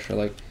applying pressure?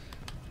 Like,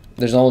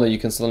 there's no way you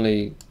can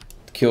suddenly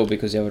kill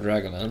because you have a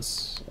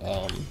Dragonlance.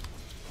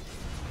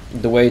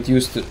 The way it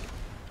used to,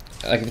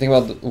 like, if you think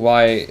about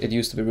why it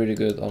used to be really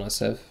good on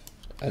SF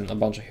and a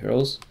bunch of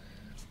heroes,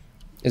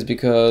 is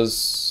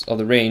because of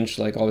the range.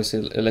 Like,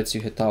 obviously it lets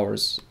you hit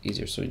towers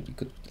easier, so you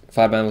could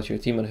 5-man with your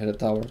team and hit a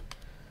tower.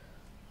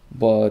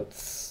 But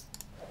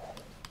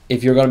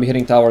if you're gonna be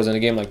hitting towers in a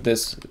game like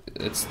this,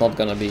 it's not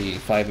gonna be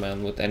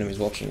 5-man with enemies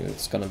watching you.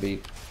 It's gonna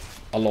be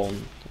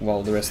alone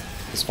while the rest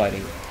is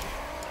fighting.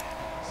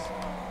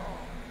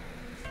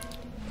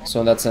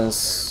 So in that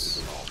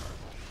sense,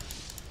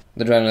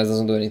 the Dragonlance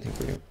doesn't do anything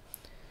for you.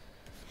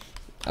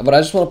 But I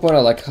just want to point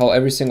out, like, how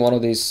every single one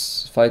of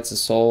these fights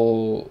is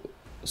so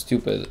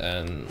stupid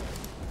and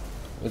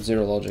with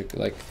zero logic.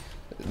 Like,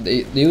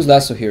 they use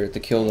Lasso here to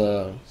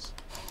kill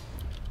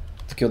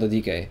kill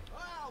the DK.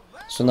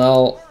 So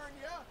now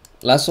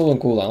Lasso on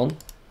cooldown,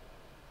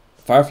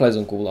 Firefly's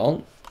on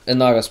cooldown, and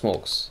Naga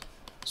smokes.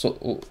 So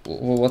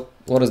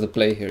what is the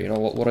play here? You know,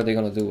 what are they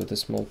gonna do with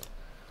this smoke?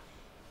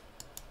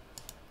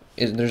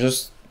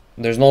 There's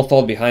no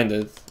thought behind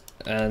it,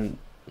 and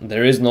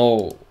there is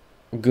no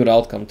good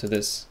outcome to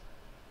this.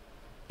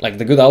 Like,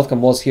 the good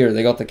outcome was here,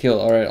 they got the kill,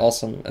 alright,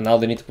 awesome, and now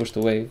they need to push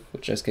the wave,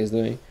 which SK is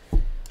doing.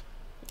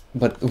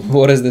 But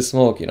what is this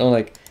smoke, you know,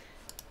 like...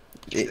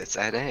 It's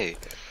NA.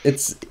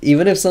 It's,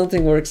 even if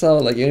something works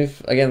out, like, even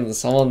if, again,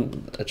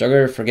 a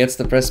jugger forgets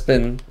to press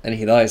spin, and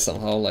he dies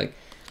somehow, like,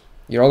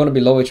 you're all gonna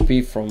be low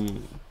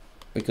HP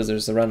because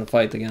there's a random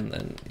fight again,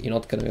 and you're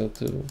not gonna be able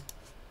to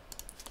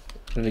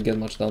really get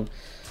much done.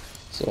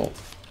 So,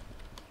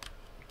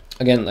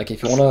 again, like,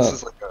 if you wanna... This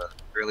is like a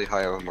really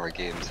high OMR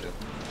game, too.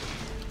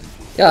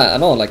 Yeah, I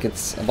know, like,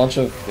 it's a bunch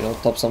of, you know,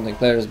 top something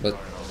players, but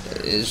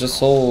it's just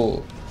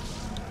so...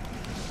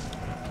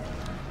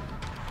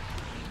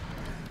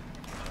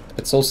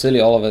 It's so silly,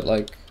 all of it,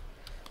 like...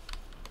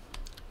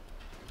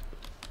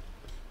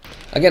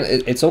 Again,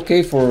 it's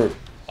okay for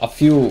a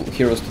few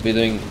heroes to be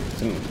doing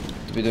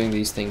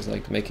these things,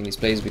 like making these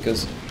plays,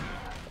 because...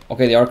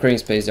 Okay, they are creating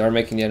space, they are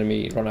making the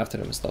enemy run after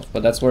them and stuff,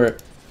 but that's where...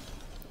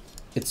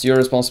 It's your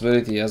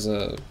responsibility as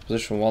a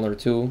position 1 or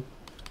 2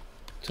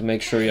 to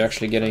make sure you're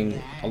actually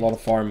getting a lot of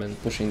farm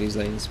and pushing these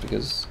lanes,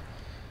 because...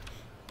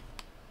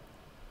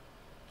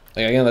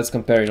 Like, again, let's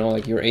compare, you know,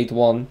 like, you're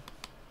 8-1,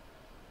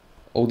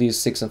 OD is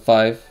 6 and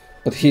 5,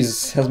 but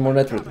has more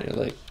net worth than you,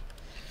 like...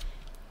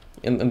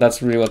 And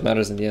that's really what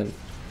matters in the end.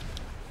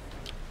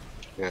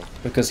 Yeah.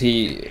 Because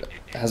he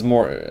has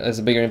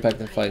a bigger impact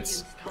in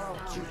fights.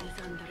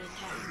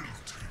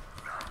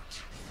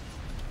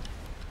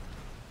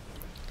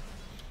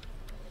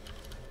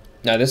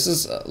 Now this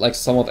is like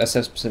somewhat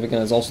SF specific,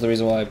 and it's also the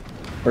reason why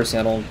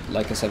personally I don't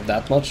like SF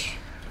that much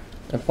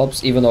in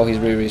pubs, even though he's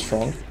really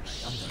strong.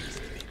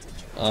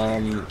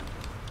 But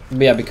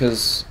yeah,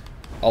 because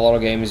a lot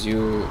of games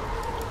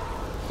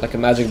like a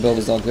magic build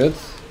is not good,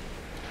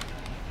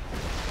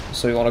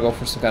 so you want to go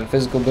for some kind of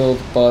physical build,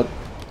 but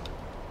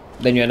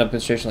then you end up in a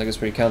situation like this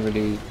where you can't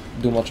really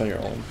do much on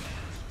your own.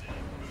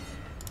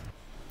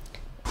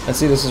 And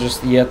see, this is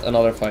just yet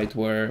another fight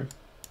where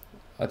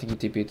I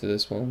think he TP'd to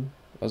this one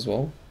as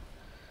well.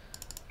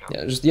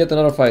 Yeah, just yet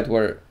another fight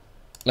where,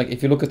 like,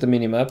 if you look at the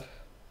minimap,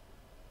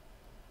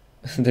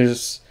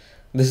 this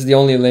is the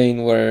only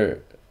lane where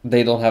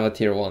they don't have a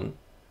tier 1,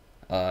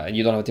 and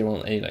you don't have a tier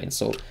 1 on any lane,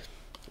 so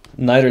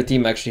neither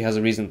team actually has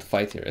a reason to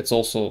fight here. It's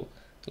also,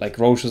 like,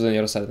 Roche is on the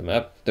other side of the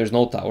map, there's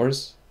no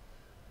towers,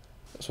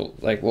 so,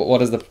 like,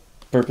 what is the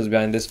purpose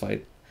behind this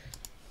fight?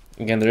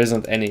 Again, there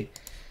isn't any.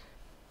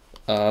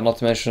 Not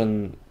to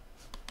mention,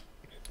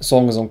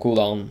 Song is on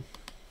cooldown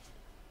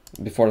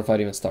before the fight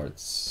even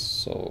starts,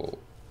 so...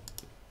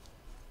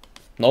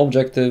 No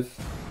objective,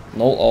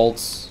 no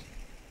ults,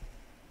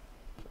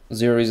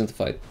 zero reason to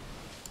fight.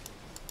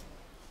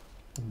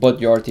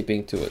 But you are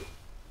TPing to it.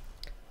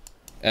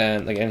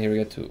 And again, here we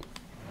get to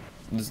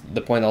the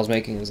point I was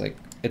making is, like,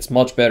 it's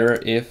much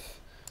better if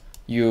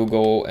you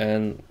go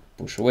and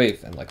push a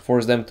wave and, like,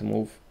 force them to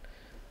move.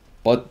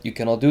 But you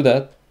cannot do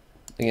that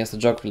against the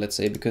Juggler, let's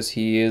say, because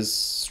he is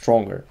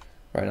stronger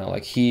right now.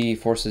 Like, he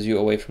forces you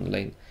away from the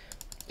lane.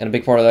 And a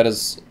big part of that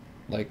is,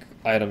 like,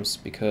 items,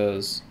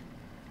 because...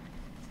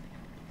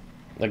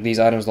 Like, these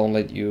items don't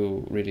let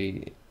you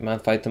really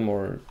man-fight them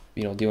or,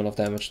 you know, deal enough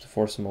damage to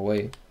force them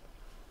away.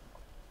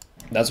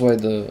 That's why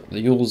the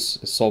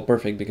Yules is so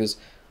perfect, because,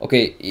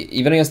 okay,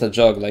 even against the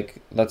Jug,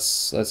 like,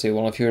 let's say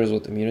one of yours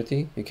with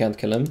immunity, you can't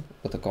kill him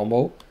with a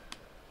combo,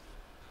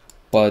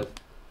 but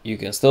you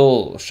can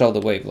still shove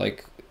the wave.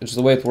 Like, just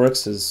the way it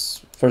works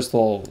is, first of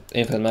all,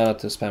 infinite mana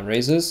to spam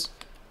raises,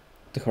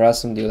 to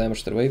harass him, deal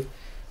damage to the wave,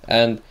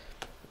 and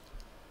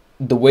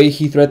the way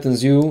he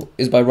threatens you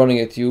is by running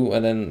at you,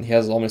 and then he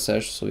has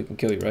Omnisash, so he can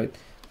kill you, right?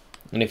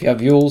 And if you have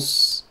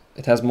Yules,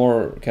 it has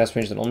more cast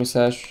range than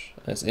Omnisash,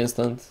 and it's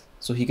instant,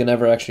 so he can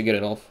never actually get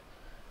it off,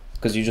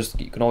 because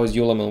you can always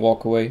Yule him and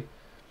walk away.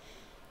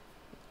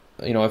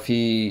 You know, if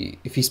he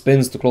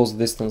spins to close the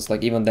distance,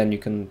 like, even then you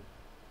can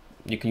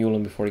Yule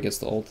him before he gets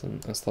the ult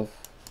and stuff.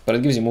 But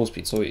it gives you move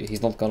speed, so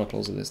he's not gonna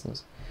close the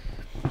distance.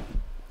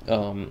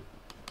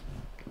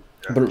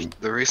 But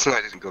the reason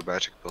I didn't go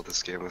magic build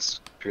this game was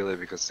purely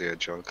because they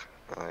had junk.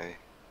 I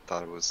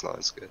thought it was not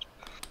as good.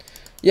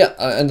 Yeah,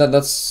 and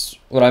that's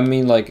what I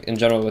mean, like, in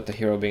general, with the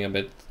hero being a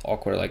bit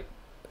awkward. Like,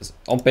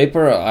 on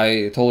paper,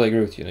 I totally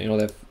agree with you. You know,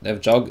 they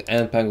have Jug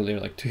and Pangolier,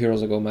 like, 2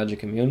 heroes that go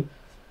magic immune.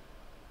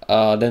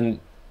 Then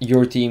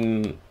your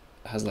team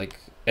has, like,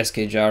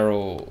 SK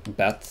Jaro,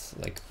 Bat,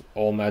 like,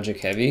 all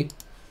magic heavy.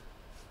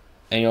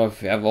 And, you know,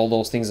 if you have all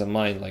those things in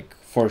mind, like,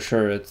 for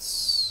sure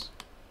it's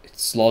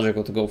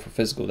logical to go for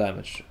physical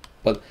damage.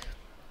 But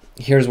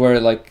here's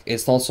where, like,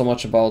 it's not so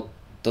much about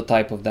the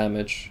type of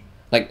damage.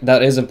 Like,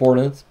 that is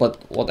important,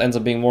 but what ends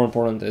up being more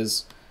important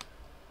is,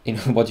 you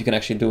know, what you can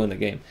actually do in the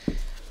game.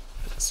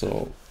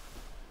 So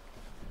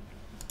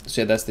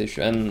yeah, that's the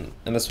issue, and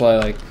that's why,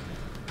 like,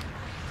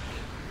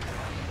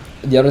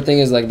 The other thing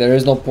is like there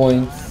is no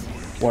point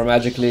where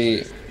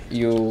magically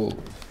you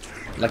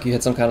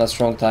hit some kind of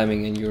strong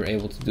timing and you're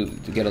able to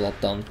get a lot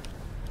done.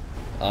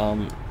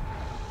 And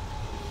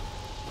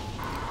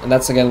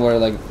that's again where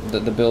like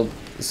the build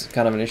is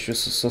kind of an issue.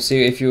 So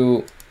see if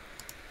you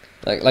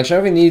like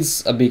Shadow Fiend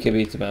needs a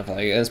BKB to manify.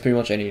 Like, it's pretty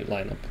much any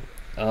lineup.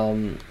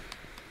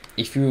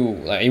 If you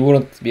you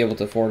wouldn't be able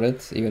to afford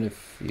it even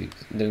if you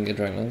didn't get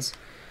Dragonlance.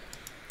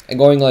 And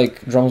going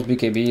like drums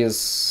BKB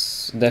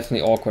is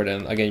definitely awkward,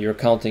 and again you're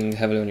counting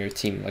heavily on your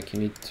team. Like you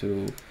need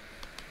to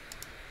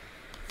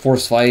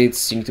force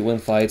fights, you need to win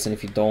fights, and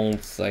if you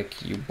don't,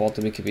 like you bought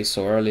the BKB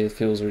so early, it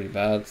feels really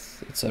bad,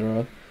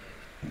 etc.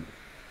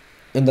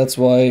 And that's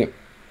why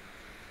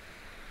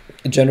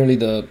generally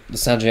the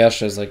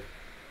Sanjayasha is like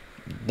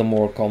the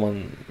more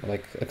common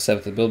like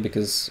accepted build,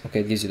 because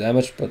okay, it gives you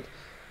damage, but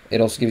it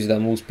also gives you that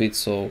move speed.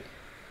 So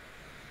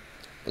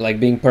like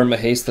being perma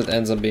hasted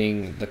ends up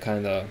being the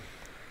kind of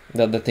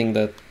the thing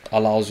that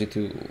allows you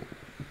to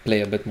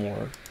play a bit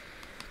more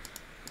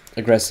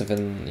aggressive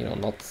and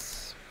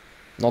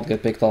not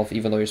get picked off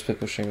even though you're split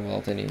pushing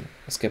without any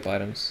escape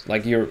items.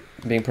 Like you're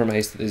being perma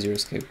hasted is your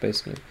escape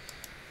basically.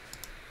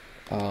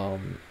 But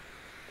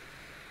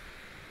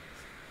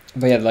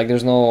yeah, like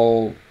there's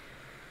no,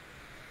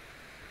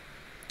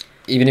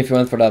 even if you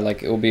went for that,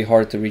 like it would be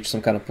hard to reach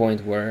some kind of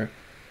point where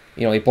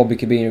you pop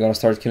BKB and you're gonna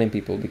start killing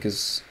people,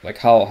 because like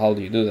how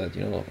do you do that?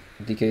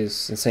 DK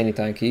is insanely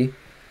tanky.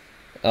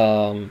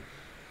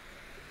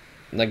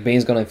 Like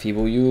Bane's gonna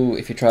enfeeble you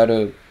if you try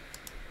to,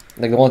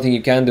 like the one thing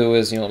you can do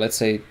is let's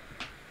say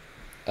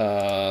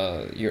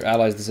your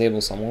allies disable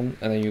someone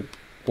and then you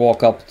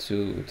walk up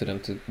to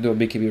them to do a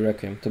BKB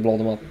Requiem to blow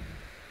them up.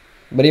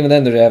 But even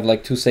then they have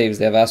like 2 saves,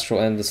 they have Astro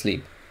and the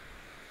Sleep.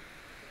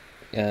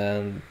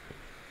 And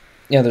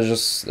yeah, there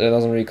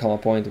doesn't really come a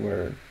point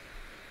where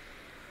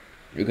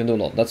you can do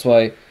a lot. That's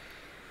why,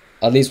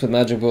 at least with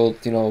Magic Build,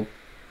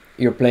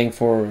 you're playing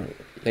for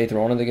later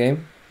on in the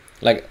game.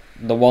 Like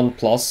the one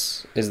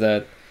plus is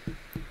that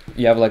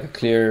you have like a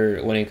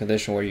clear winning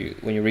condition where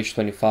when you reach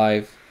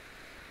 25,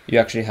 you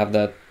actually have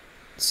that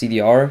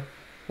CDR,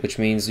 which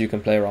means you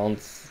can play around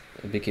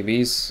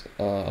BKBs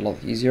a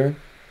lot easier.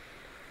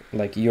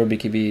 Like your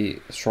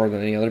BKB is shorter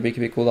than any other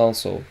BKB cooldown,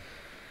 so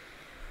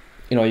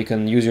you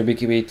can use your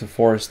BKB to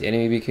force the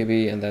enemy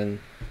BKB, and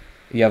then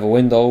you have a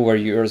window where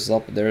yours is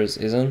up, theirs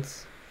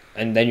isn't,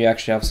 and then you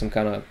actually have some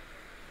kind of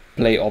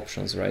play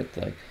options, right?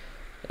 Like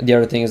the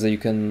other thing is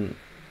that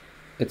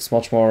it's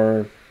much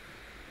more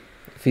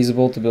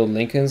feasible to build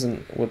Lincolns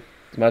and with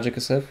Magic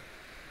SF,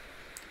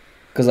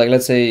 because like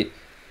let's say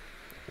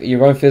you're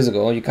going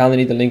physical, you kind of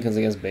need the Lincolns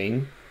against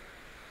Bane.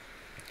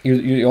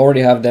 You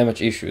already have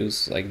damage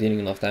issues, like dealing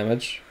enough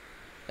damage,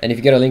 and if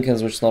you get a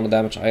Lincoln's which is not a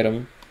damage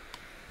item,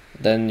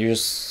 then you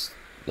just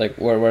like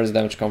where does the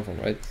damage come from,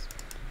 right?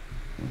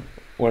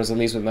 Whereas at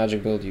least with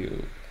Magic Build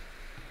you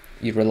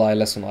rely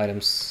less on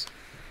items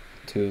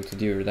to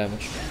do your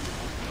damage.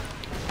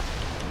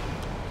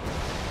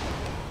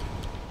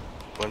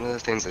 One of the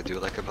things I do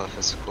like about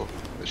physical,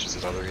 which is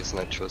another reason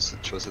I chose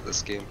it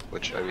this game,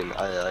 which I mean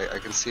I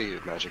can see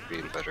Magic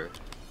being better,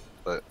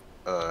 but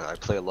I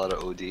play a lot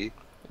of OD.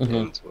 Mm-hmm.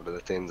 And one of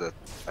the things that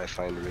I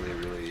find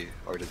really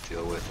hard to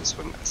deal with is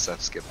when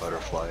SFs get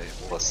Butterfly,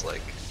 plus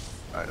like,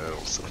 I don't know,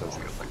 sometimes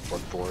they get like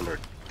Bloodborne or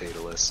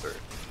Daedalus, or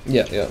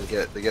yeah.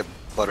 They get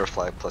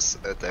Butterfly plus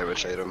a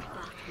damage item,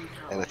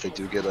 and if they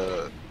do get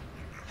the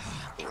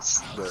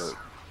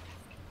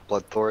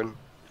Bloodthorn,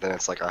 then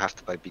it's like I have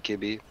to buy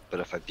BKB, but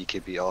if I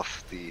BKB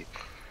off the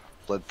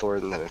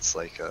Bloodthorn, then it's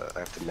like I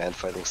have to man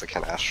fight him because I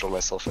can't astral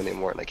myself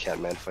anymore, and I can't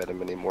man fight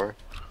him anymore.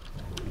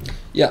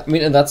 Yeah, I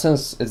mean in that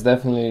sense it's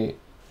definitely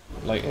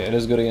like it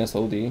is good against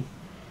OD,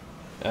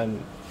 and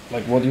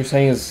like what you're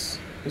saying is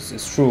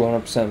true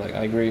 100%. Like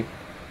I agree,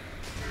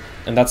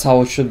 and that's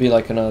how it should be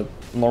like in a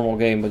normal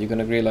game. But you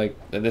can agree like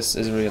that this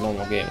isn't really a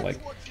normal game. Like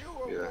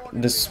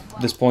this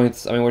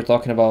point, I mean we're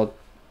talking about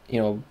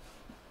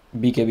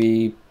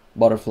BKB,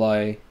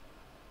 Butterfly,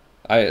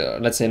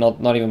 let's say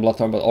not even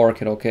Bloodthorn but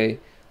Orchid, okay,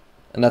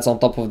 and that's on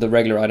top of the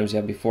regular items you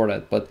have before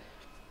that. But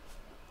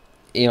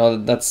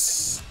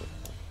that's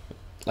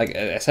like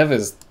SF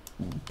is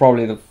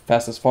probably the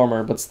fastest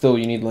farmer, but still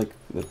you need like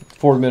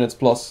 4 minutes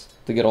plus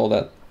to get all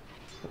that,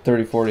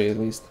 30-40 at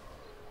least.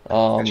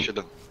 I should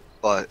have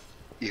bought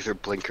either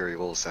Blink or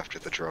Eagles after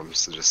the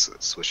drums to just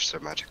switch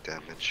to magic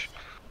damage.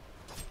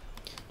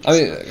 I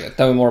mean,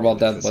 tell me more about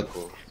that,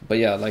 physical. but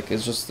yeah, like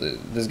it's just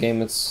this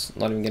game, it's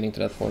not even getting to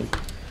that point.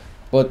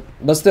 But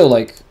still,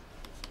 like,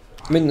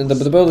 I mean,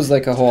 the build is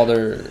like a whole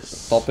other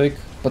topic,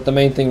 but the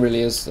main thing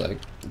really is like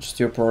just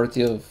your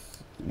priority of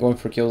going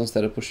for kills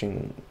instead of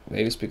pushing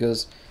waves,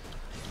 because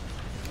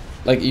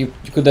like you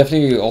could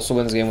definitely also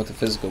win this game with a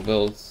physical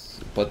build,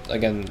 but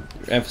again,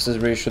 your emphasis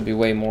really should be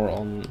way more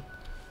on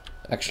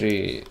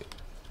actually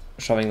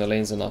shoving the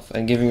lanes enough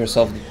and giving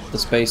yourself the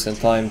space and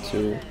time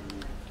to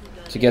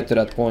get to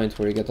that point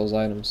where you get those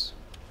items.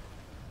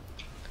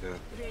 Yeah.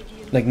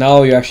 Like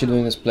now you're actually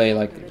doing this play,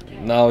 like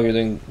now you're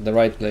doing the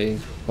right play,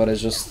 but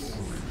it's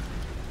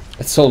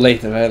so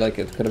late, right? Like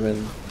it could have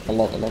been a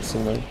lot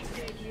sooner.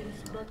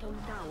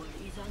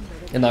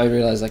 And now you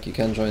realize like you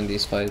can't join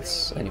these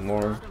fights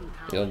anymore.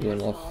 You don't do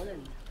enough.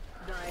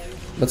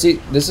 But see,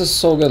 this is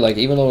so good. Like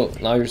even though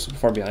now you're super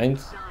far behind,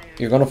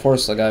 you're gonna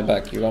force a guy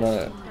back. You're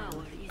gonna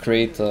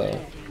create a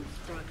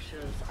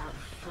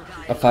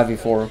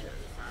 5v4.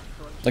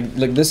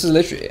 Like this is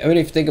literally. I mean,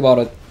 if you think about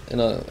it,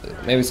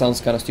 maybe it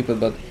sounds kind of stupid,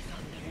 but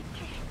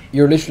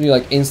you're literally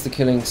like insta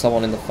killing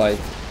someone in the fight,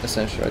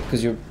 essentially, right?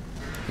 Because you're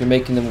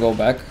making them go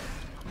back.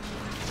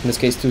 In this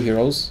case, 2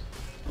 heroes.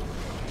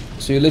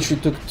 So you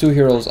literally took 2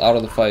 heroes out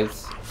of the fight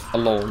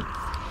alone.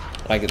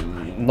 Like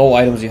no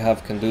items you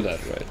have can do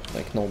that, right?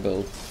 Like no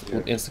build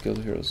would insta kill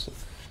 2 heroes.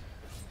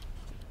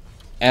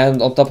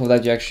 And on top of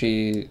that, you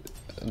actually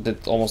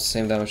did almost the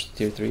same damage to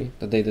tier 3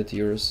 that they did to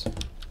yours.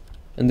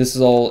 And this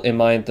is all in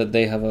mind that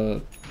they have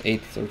a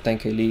 8 or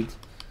 10k lead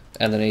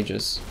and an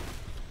Aegis.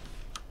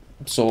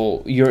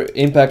 So your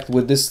impact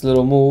with this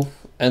little move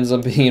ends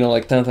up being,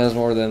 like 10 times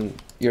more than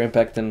your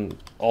impact in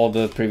all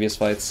the previous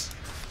fights.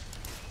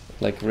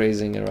 Like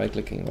raising and right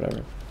clicking,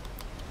 whatever.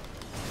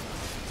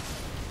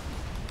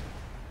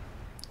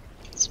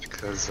 It's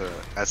because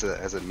as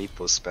a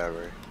meepo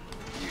spammer,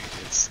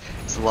 it's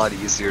a lot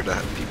easier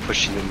to be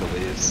pushing in the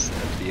waves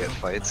and be at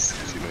fights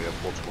because you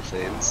have multiple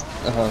things.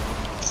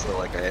 So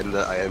like I end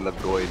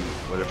up going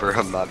whenever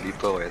I'm not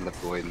meepo, I end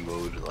up going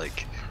mode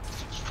like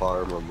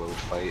farm or mode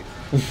fight.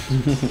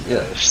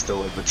 Yeah,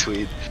 still in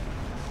between.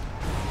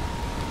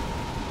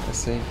 I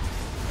see.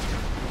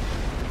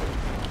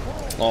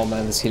 Oh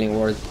man, this healing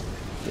ward,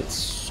 it's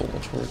so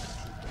much work.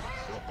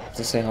 It's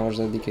insane how much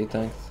that DK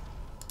tanked.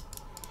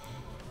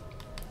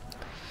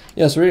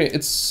 Yeah, so really,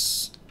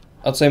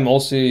 I'd say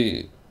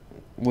mostly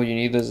what you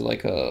need is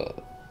like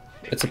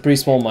it's a pretty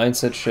small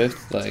mindset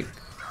shift. Like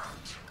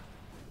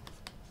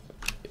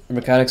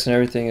mechanics and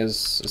everything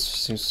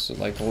seems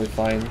like totally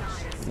fine.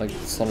 Like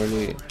it's not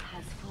really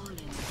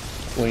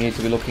what you need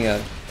to be looking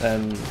at,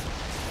 and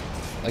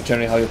like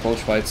generally how you approach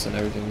fights and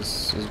everything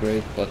is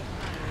great, but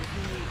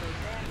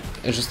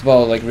it's just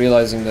about like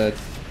realizing that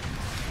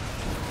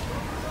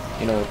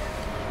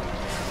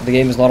the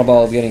game is not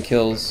about getting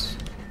kills,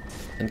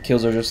 and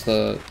kills are just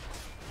the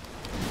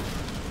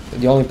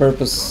only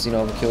purpose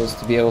of the kill is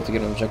to be able to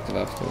get an objective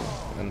after,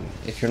 and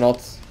if you're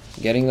not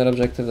getting that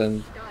objective,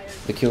 then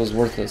the kill is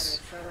worthless.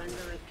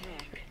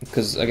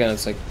 Because again,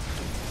 it's like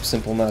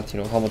simple math,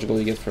 how much gold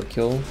you get for a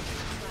kill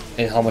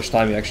and how much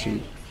time you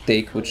actually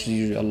take, which is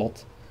usually a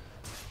lot,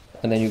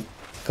 and then you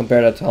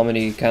compare that to how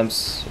many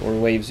camps or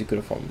waves you could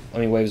have formed. I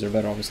mean, waves are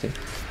better, obviously.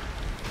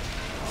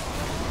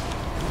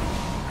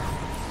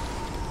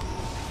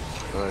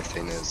 Another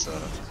thing is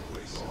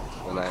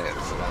when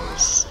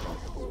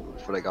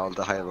I got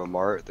into High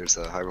MMR, there's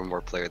a High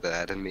MMR player that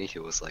added me. He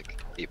was like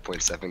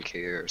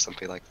 8.7k or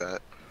something like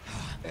that,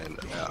 and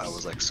I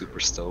was like super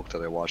stoked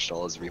that I watched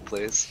all his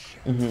replays.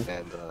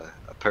 And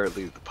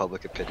apparently the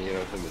public opinion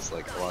of him is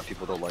like a lot of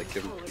people don't like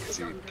him because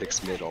he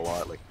picks mid a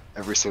lot, like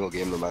every single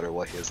game, no matter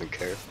what, he doesn't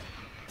care.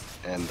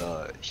 And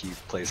he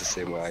plays the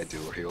same way I do,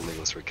 where he only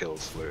goes for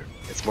kills. Where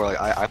it's more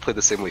like I play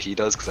the same way he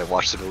does because I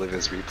watched him live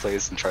his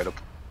replays and try to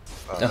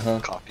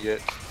copy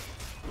it.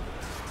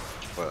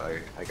 But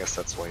I guess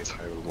that's why he's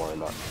higher more,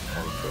 not on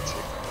Fritzy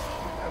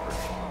ever.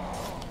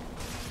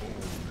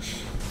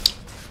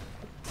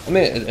 I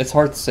mean, it's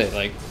hard to say.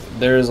 Like,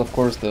 there is of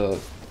course the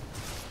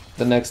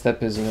next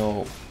step is I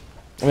mean,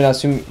 I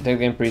assume you take the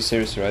game pretty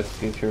seriously, right?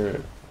 If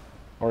you're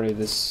already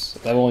this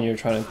level and you're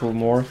trying to improve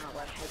more.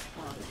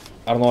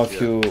 I don't know if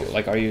you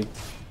like.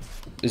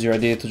 Is your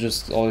idea to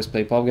just always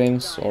play pub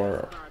games,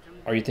 or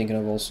are you thinking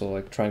of also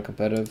like trying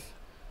competitive,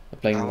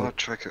 playing? I want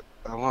to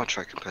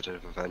try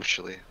competitive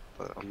eventually,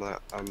 but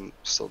I'm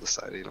still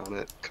deciding on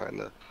it.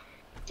 Kinda.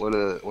 One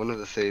of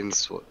the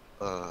things was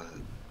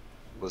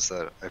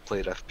that I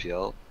played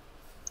FPL,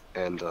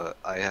 and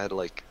I had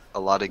like a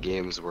lot of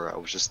games where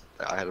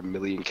I had a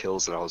million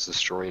kills and I was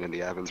destroying, and the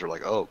admins were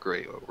like, "Oh,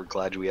 great, we're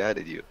glad we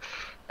added you."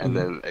 And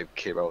then I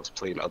was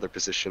playing other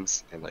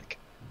positions and like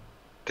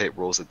pick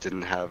roles that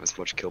didn't have as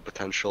much kill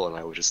potential, and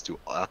I would just do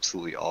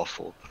absolutely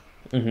awful.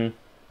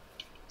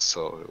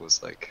 So it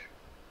was like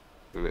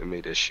it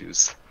made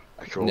issues.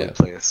 I could only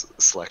play a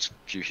select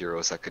few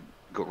heroes that could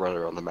go run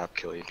around the map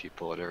killing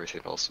people, and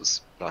everything else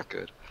was not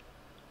good.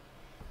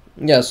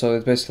 Yeah, so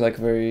it's basically like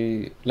a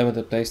very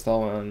limited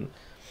playstyle, and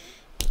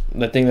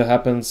the thing that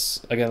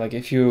happens again, like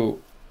if you,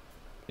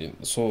 I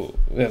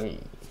mean,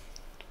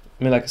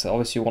 like I said,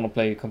 obviously you want to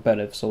play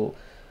competitive, so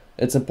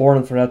it's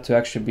important for that to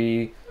actually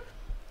be.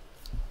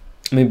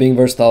 I mean, being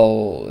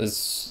versatile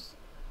is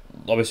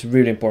obviously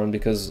really important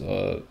because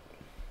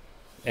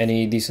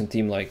any decent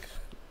team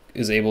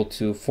is gonna be able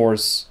to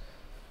force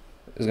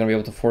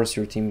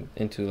your team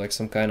into like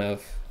some kind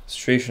of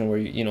situation where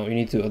you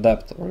need to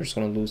adapt or you're just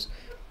gonna lose.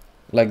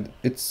 Like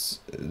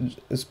it's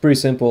pretty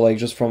simple, like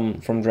just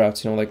from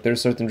drafts. Like there's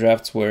certain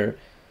drafts where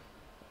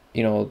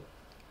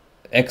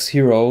X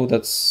hero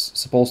that's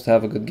supposed to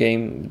have a good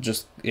game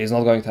just is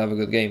not going to have a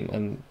good game,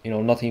 and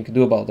nothing you can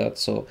do about that.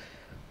 So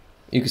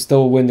you can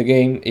still win the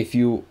game if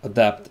you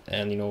adapt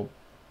and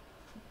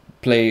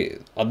play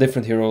a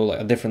different hero like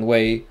a different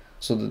way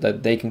so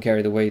that they can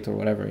carry the weight or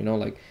whatever, you know,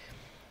 like.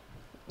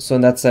 So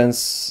in that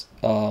sense,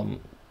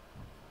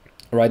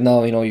 right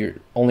now, you know, you're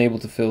only able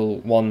to fill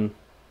one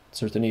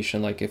certain niche,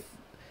 and like if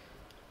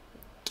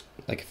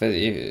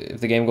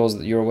the game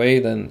goes your way,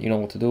 then you know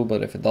what to do.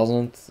 But if it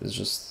doesn't, it's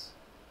just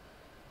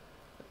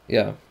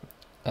and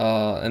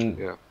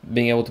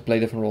being able to play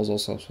different roles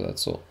also. So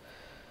that's all.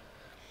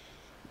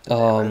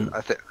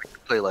 I think I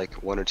could play like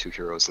 1 or 2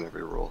 heroes in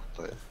every role,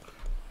 but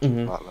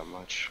not that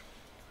much.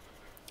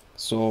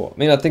 So I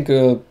mean, I think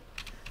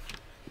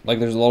like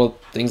there's a lot of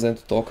things then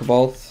to talk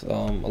about.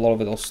 A lot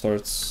of it also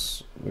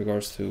starts with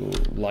regards to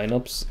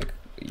lineups. Like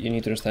you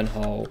need to understand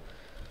how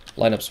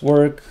lineups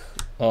work,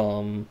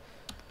 to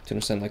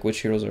understand like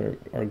which heroes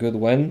are good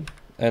when,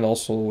 and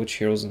also which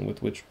heroes and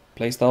with which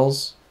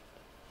playstyles.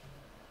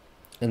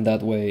 And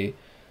that way,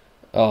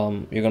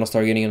 you're gonna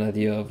start getting an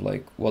idea of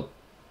like what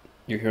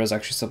your hero is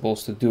actually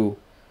supposed to do,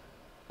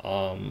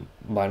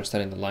 by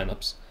understanding the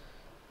lineups.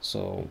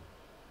 So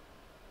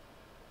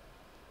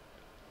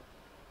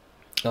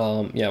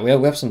yeah, we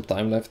have some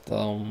time left.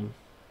 I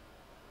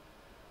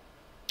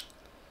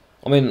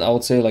mean, I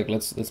would say like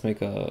let's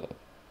make a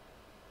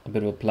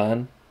bit of a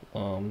plan.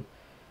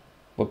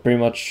 But pretty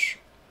much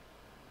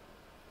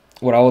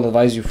what I would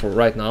advise you for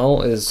right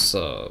now is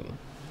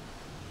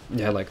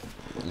like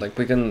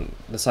we can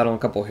decide on a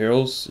couple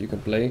heroes you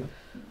can play.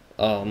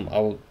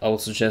 I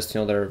would suggest,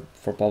 you know, they're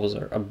for pubs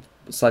are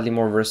slightly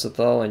more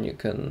versatile and you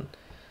can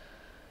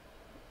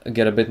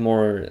get a bit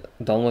more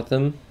done with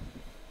them.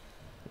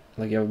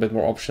 Like you have a bit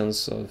more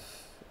options of,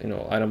 you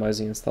know,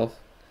 itemizing and stuff.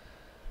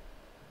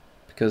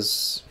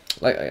 Because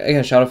like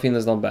again, Shadow Fiend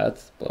is not bad,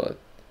 but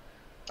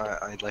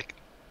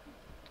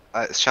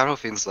Shadow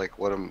Fiend's like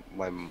one of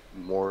my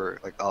more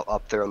like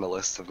up there on the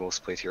list of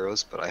most played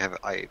heroes, but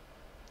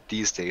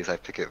these days I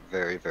pick it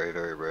very, very,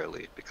 very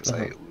rarely because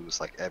I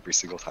lose like every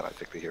single time I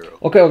pick the hero.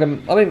 Okay. I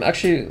mean,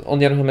 actually, on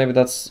the other hand, maybe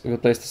that's a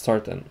good place to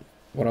start then.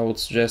 What I would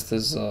suggest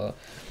is, do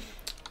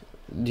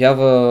you have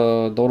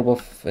a door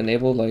buff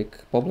enabled,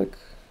 like public?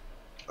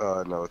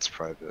 No, it's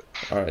private.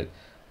 Alright.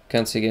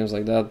 Can't see games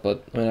like that,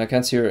 but I mean, I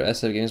can't see your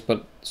SF games,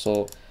 but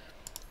so.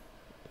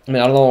 I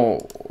mean, I don't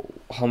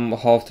know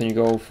how often you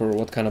go for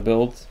what kind of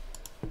build.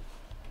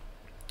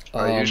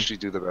 I usually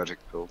do the magic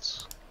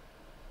builds.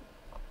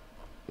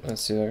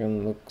 Let's see if I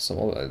can look some.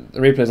 The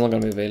replay is not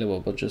going to be available,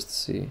 but just to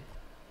see.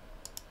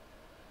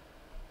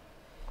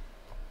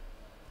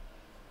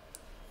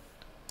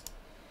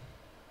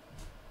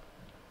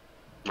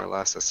 My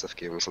last SF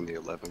game was on the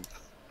 11th.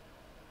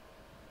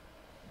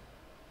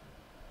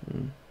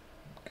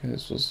 Okay,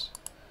 this was.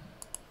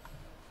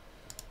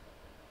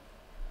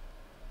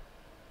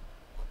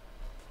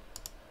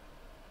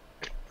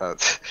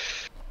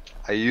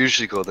 I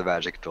usually go the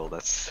magic build.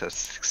 That's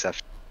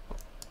exception.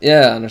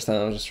 Yeah, I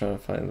understand. I'm just trying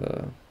to find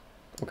the.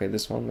 Okay,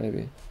 this one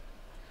maybe.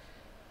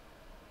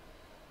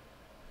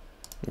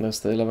 That's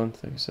the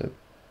 11th, like you said.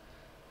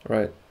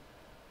 Right.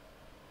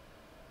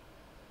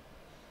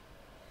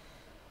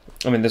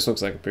 I mean, this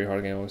looks like a pretty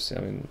hard game, obviously.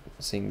 I mean,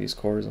 seeing these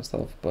cores and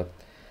stuff, but.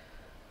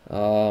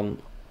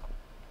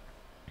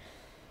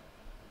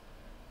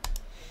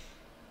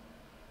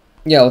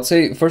 Yeah, let's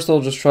say first of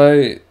all, just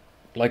try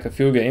like a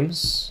few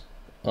games.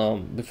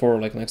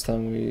 Before like next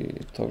time we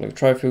talk, like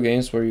try a few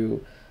games where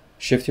you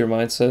shift your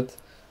mindset,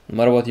 no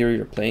matter what hero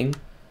you're playing,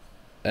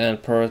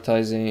 and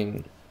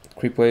prioritizing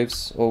creep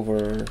waves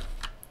over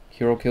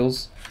hero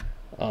kills.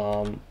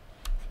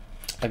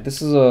 Like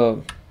this is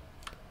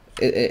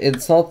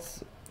it's not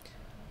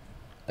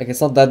like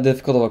it's not that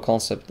difficult of a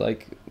concept.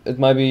 Like it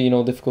might be, you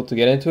know, difficult to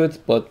get into it,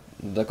 but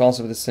the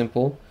concept is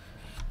simple,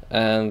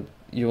 and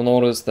you'll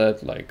notice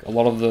that like a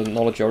lot of the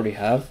knowledge you already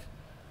have,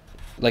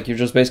 like you're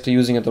just basically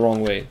using it the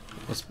wrong way.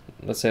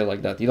 Let's say it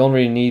like that. You don't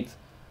really need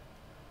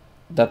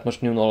that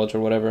much new knowledge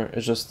or whatever.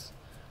 It's just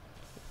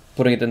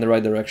putting it in the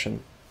right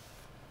direction.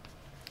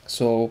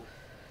 So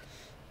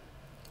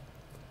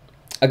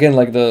again,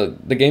 like the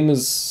game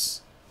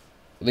is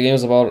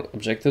about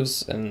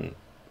objectives and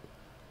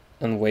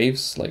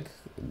waves, like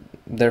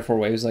therefore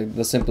waves. Like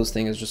the simplest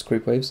thing is just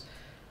creep waves,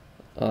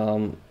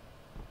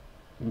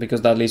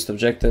 because that leads to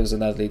objectives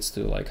and that leads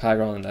to like high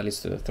ground and that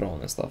leads to the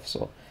throne and stuff.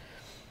 So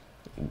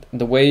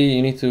the way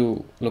you need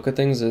to look at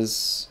things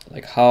is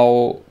like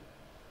how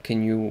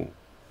can you,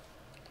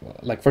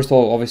 like first of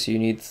all, obviously you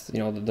need, you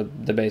know,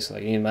 the base,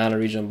 like you need mana,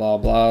 region, blah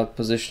blah,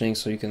 positioning,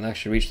 so you can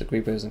actually reach the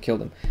creep waves and kill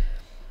them.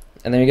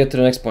 And then you get to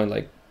the next point,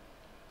 like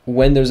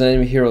when there's an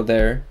enemy hero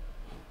there,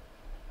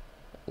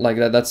 like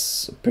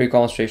that's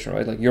pre-concentration,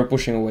 right? Like you're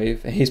pushing a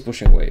wave and he's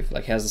pushing a wave,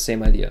 like he has the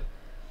same idea.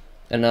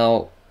 And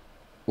now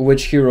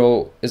which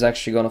hero is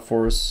actually gonna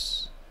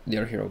force the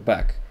other hero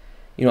back,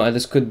 you know? And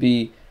this could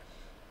be,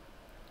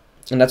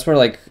 and that's where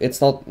like it's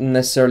not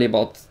necessarily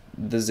about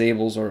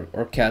disables or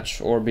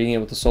catch or being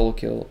able to solo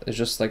kill. It's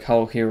just like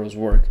how heroes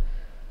work.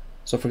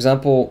 So for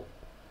example,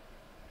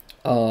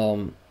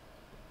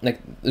 like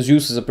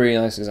Zeus is a pretty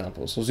nice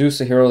example. So Zeus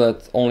is a hero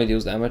that only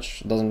deals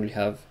damage, doesn't really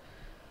have,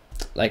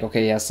 like,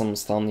 okay, he has some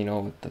stun, you know,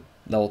 with the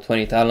level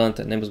 20 talent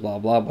and names blah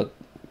blah, but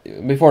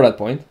before that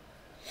point,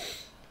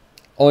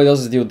 all he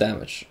does is deal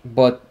damage.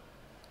 But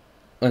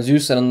when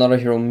Zeus and another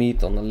hero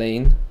meet on the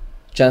lane,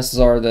 chances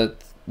are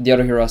that the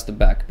other hero has to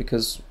back,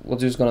 because what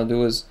Zeus is gonna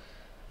do is,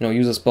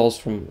 use the spells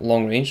from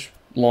long range,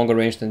 longer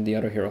range than the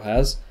other hero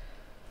has,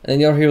 and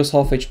the other hero's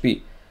half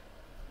HP.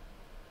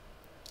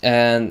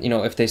 And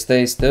if they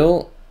stay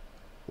still,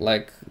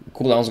 like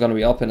cooldown's gonna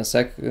be up in a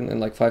second, in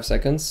like 5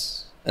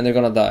 seconds, and they're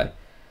gonna die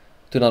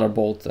to another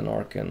bolt and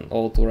arc and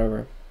ult,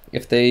 whatever.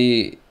 If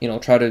they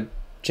try to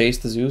chase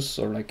the Zeus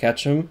or like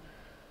catch him,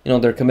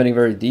 they're committing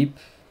very deep.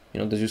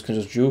 The Zeus can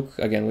just juke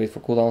again, wait for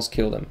cooldowns,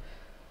 kill them.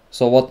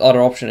 So what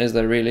other option is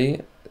there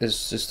really?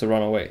 Is just to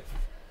run away.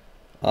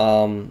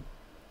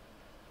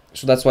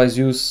 So that's why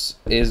Zeus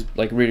is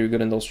like really good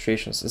in those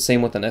situations. The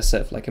same with an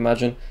SF. Like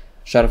imagine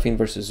Shadow Fiend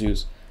versus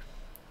Zeus.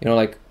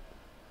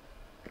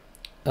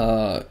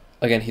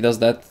 Again, he does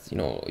that.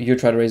 You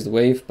try to raise the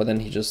wave, but then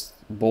he just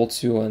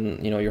bolts you,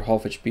 and you're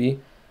half HP,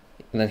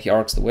 and then he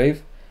arcs the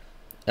wave,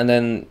 and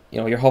then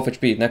you're half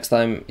HP. Next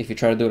time, if you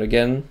try to do it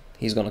again,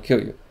 he's gonna kill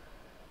you.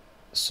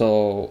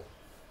 So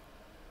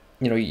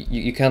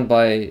you can't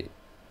buy,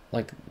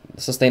 like,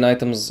 sustain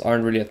items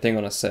aren't really a thing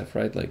on a Seth,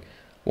 right? Like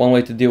one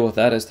way to deal with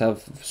that is to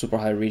have super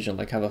high regen,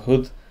 like have a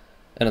hood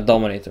and a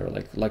dominator,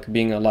 like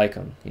being a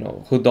Lycan.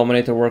 Hood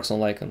dominator works on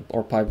Lycan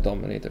or pipe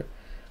dominator,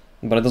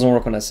 but it doesn't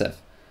work on SF.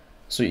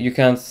 So you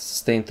can't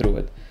sustain through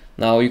it.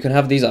 Now you can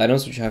have these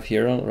items which you have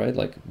here, right?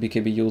 Like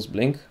BKB use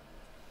blink.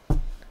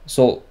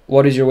 So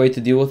what is your way to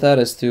deal with that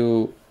is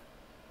to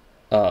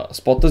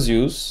spot the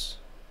Zeus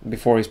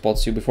before he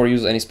spots you, before you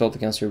use any spell to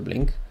cancel your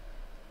blink.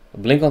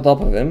 Blink on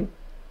top of him,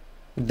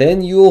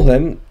 then ult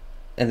him,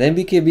 and then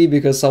BKB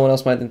because someone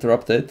else might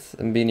interrupt it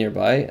and be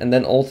nearby, and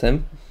then ult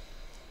him.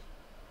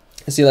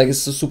 See, like,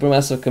 it's a super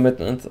massive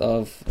commitment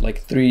of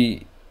like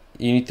you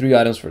need 3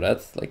 items for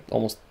that, like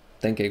almost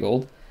 10k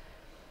gold.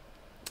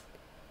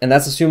 And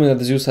that's assuming that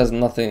the Zeus has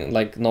nothing,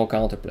 like no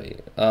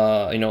counterplay.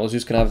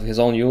 Zeus can have his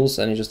own use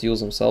and he just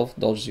heals himself,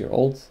 dodges your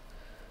ult.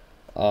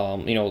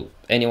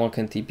 Anyone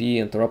can TP,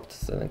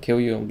 interrupt, and kill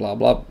you, and blah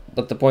blah.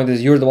 But the point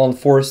is, you're the one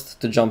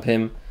forced to jump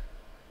him,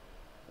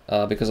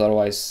 because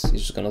otherwise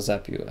he's just gonna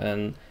zap you.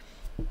 And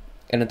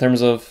in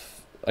terms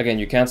of, again,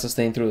 you can't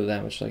sustain through the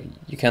damage. Like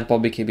you can't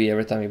pop BKB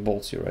every time he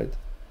bolts you, right?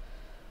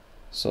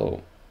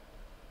 So,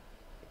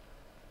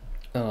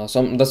 that's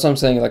what I'm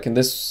saying. Like in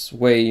this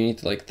way, you need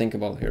to like think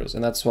about heroes,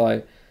 and that's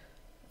why,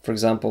 for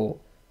example,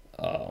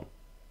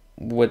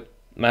 with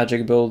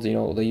magic build,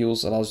 the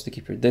use allows you to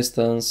keep your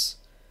distance.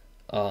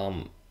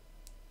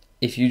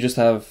 If you just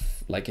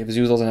have, like, if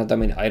Zeus doesn't have that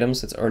many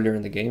items, it's earlier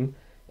in the game,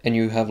 and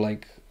you have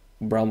like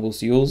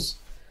Brambles use,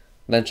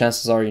 then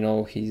chances are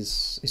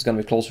he's gonna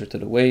be closer to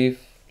the wave.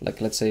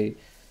 Like let's say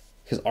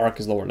his arc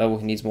is lower level,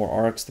 he needs more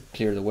arcs to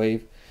clear the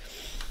wave.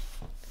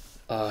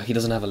 He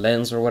doesn't have a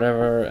lens or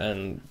whatever,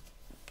 and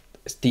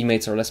his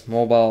teammates are less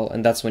mobile,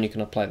 and that's when you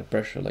can apply the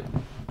pressure. Like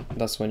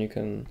that's when you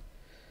can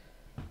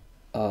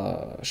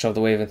shove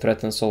the wave and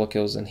threaten solo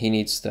kills, and he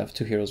needs to have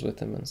 2 heroes with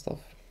him and stuff.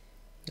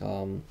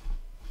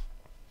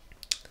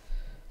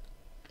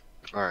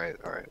 Alright.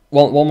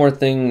 One more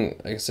thing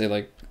I can say,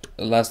 like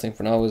the last thing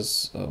for now,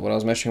 is what I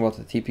was mentioning about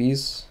the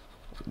TPs.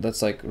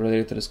 That's like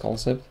related to this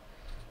concept.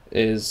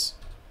 Is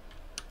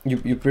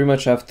you pretty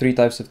much have 3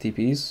 types of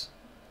TPs.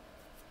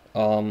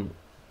 And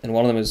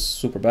one of them is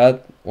super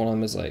bad. One of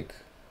them is like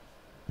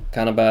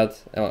kind of bad,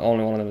 and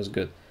only one of them is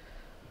good.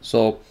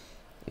 So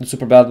the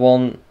super bad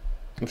one,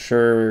 I'm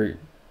sure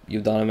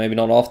you've done it, maybe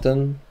not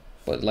often,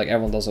 but like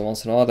everyone does it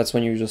once in a while. That's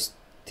when you just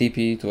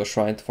TP to a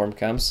shrine to farm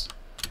camps.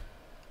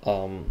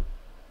 And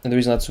the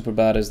reason that's super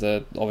bad is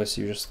that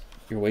obviously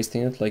you're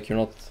wasting it. Like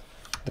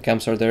the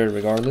camps are there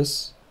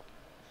regardless.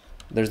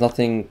 There's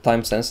nothing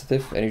time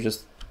sensitive, and you're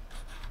just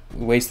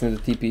wasting the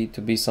TP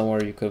to be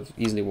somewhere you could have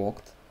easily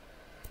walked.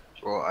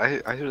 Well,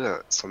 I do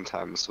that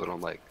sometimes when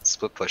I'm like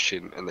split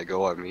pushing and they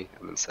go on me,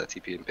 and instead of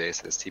TP in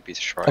base, it's TP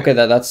to shrine. Okay,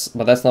 that's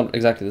not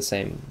exactly the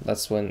same.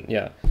 That's when,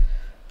 yeah.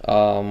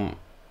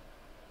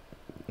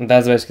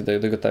 That's basically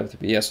the good type of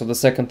TP. Yeah, so the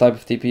second type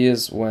of TP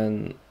is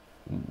when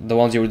the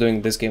ones you were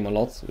doing this game a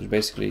lot, which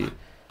basically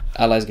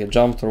allies get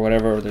jumped or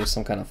whatever, or there's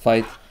some kind of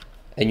fight,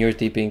 and you're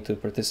TPing to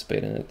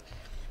participate in it.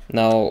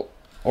 Now,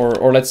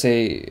 or let's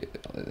say,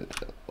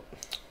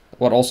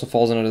 what also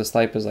falls under this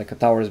type is like a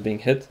tower is being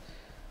hit,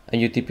 and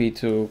you TP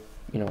to,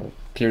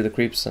 clear the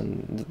creeps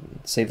and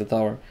save the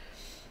tower.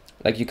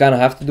 Like, you kind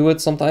of have to do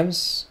it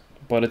sometimes,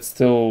 but it's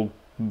still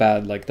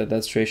bad, like that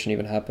situation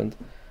even happened.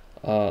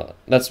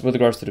 That's with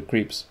regards to the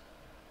creeps.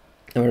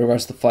 And with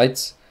regards to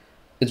fights,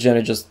 it's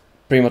generally just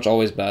pretty much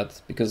always bad,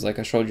 because like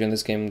I showed you in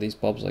this game, these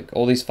pubs, like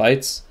all these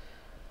fights,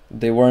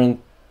 they weren't,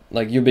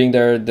 like, you being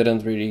there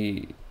didn't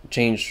really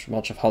change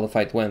much of how the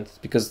fight went,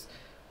 because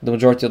the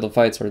majority of the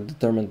fights are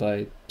determined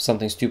by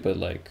something stupid,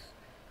 like,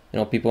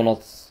 people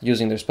not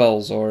using their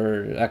spells,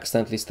 or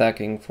accidentally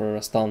stacking for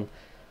a stun,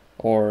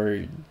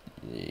 or,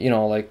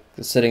 like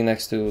sitting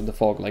next to the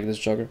fog, like this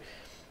jugger.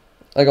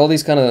 Like all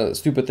these kind of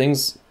stupid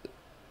things,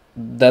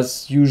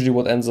 that's usually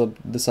what ends up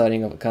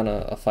deciding a kind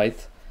of a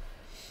fight.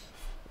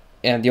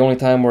 and the only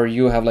time where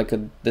you have like a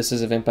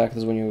decisive impact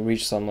is when you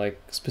reach some like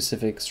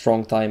specific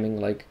strong timing.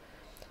 Like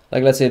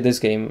let's say this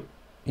game,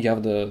 you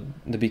have the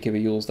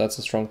BKB Yules. That's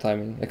a strong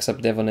timing.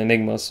 Except they have an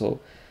Enigma, so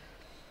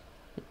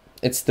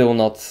it's still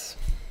not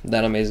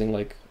that amazing.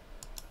 Like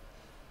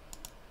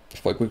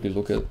if I quickly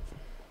look at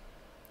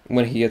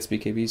when he gets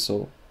BKB,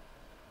 so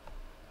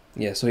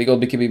yeah, so he got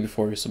BKB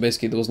before you. So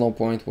basically, there was no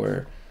point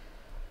where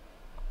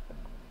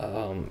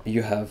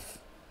you have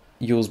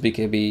Yule's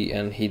BKB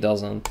and he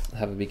doesn't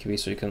have a BKB,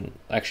 so you can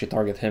actually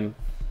target him,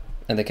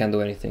 and they can't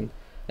do anything.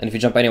 And if you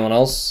jump anyone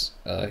else,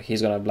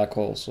 he's gonna have Black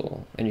Hole,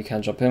 so and you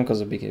can't jump him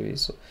because of BKB.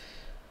 So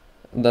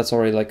that's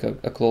already like a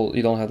close.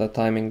 You don't have that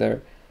timing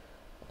there.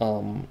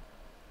 But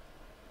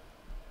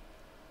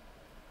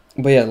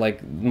yeah,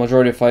 like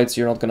majority of fights,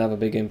 you're not gonna have a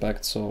big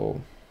impact,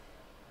 so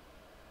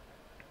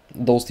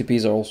those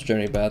TPs are also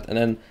generally bad. And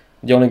then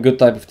the only good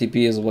type of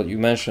TP is what you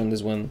mentioned,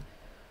 is when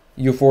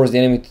you force the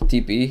enemy to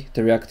TP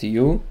to react to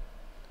you.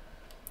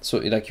 So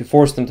like you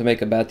force them to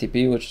make a bad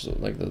TP, which is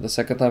like the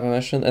second type I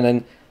mentioned, and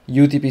then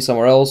you TP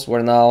somewhere else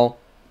where now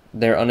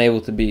they're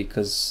unable to be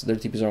because their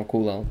TPs are on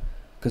cooldown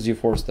because you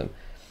forced them.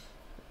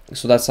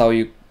 So that's how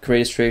you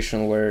create a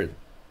situation where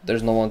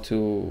there's no one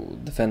to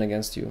defend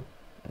against you,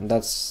 and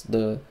that's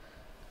the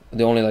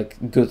only like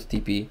good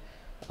TP.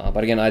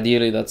 But again,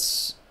 ideally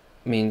that's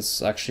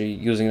means actually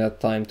using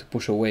that time to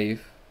push a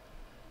wave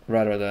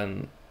rather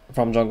than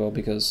from jungle,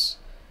 because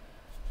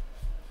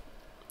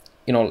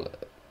you know,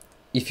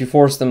 if you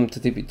force them to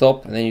TP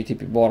top and then you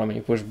TP bottom and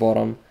you push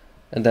bottom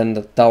and then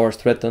the tower's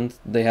threatened,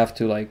 they have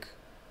to like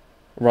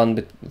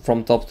run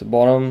from top to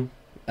bottom,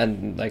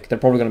 and like they're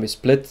probably gonna be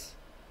split,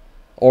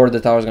 or the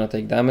tower's gonna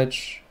take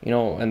damage, you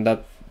know, and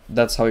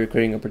that's how you're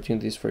creating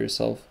opportunities for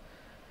yourself.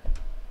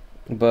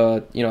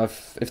 But you know,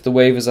 if the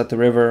wave is at the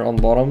river on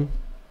bottom,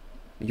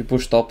 you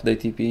push top, they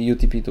TP, you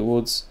TP to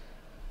woods,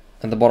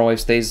 and the bottom wave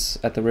stays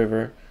at the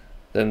river,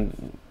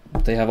 then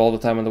they have all the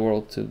time in the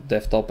world to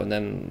def top and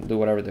then do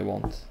whatever they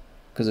want,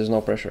 because there's no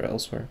pressure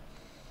elsewhere.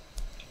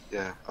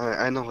 Yeah,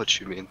 I know what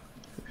you mean.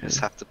 I just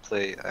have to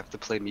play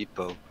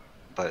Meepo,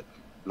 but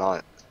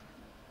not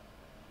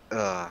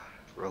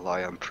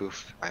rely on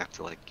proof. I have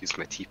to like use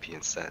my TP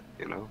instead,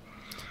 you know?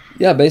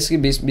 Yeah, basically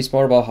be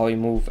smart about how you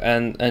move,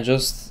 and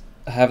just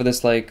have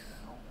this like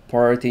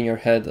priority in your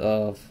head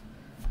of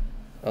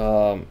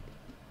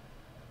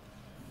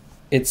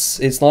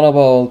it's not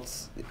about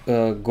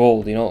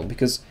gold, you know,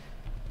 because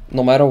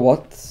no matter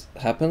what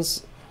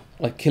happens,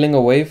 like killing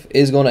a wave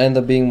is gonna end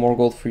up being more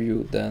gold for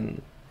you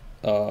than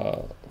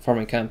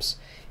farming camps,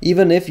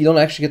 even if you don't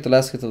actually get the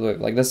last hit of the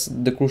wave. Like that's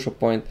the crucial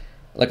point.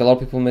 Like a lot of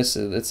people miss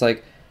it. It's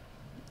like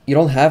you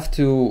don't have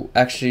to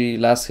actually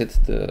last hit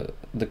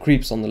the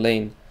creeps on the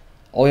lane.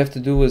 All you have to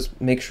do is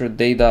make sure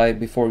they die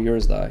before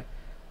yours die.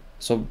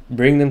 So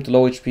bring them to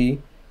low HP.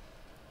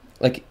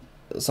 Like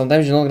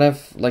sometimes you're not gonna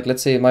have, like,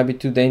 let's say it might be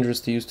too dangerous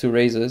to use 2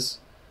 raises,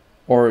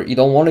 or you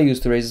don't want to use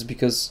 2 raises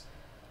because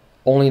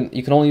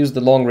you can only use the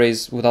long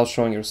raise without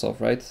showing yourself,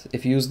 right?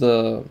 If you use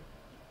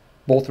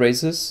both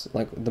raises,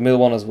 like the middle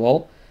one as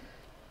well,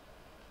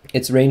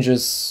 its range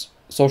is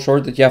so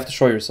short that you have to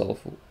show yourself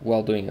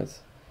while doing it.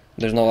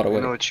 There's no other way.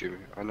 I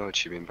know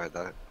what you mean by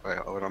that.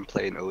 When I'm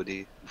playing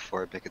OD,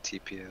 before I make a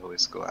TP, I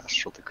always go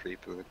astral to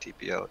creep and then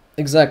TP out.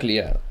 Exactly,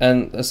 yeah.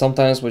 And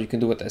sometimes what you can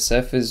do with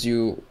SF is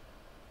you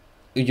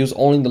use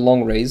only the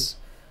long raise,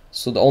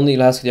 so the only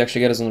last hit you actually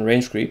get is on the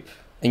range creep,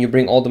 and you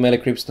bring all the melee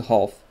creeps to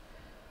half.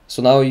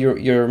 So now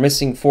you're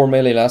missing 4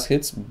 melee last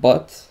hits,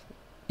 but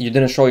you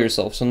didn't show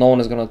yourself, so no one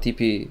is gonna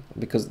TP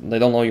because they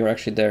don't know you're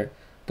actually there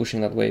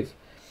pushing that wave.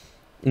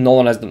 No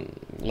one has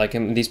like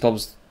in these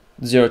pubs,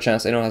 0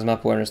 chance anyone has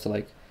map awareness to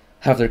like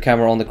have their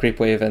camera on the creep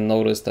wave and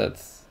notice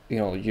that, you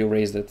know, you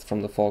raised it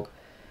from the fog.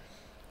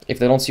 If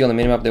they don't see you on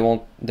the minimap,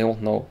 they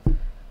won't know.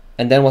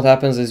 And then what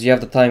happens is you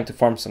have the time to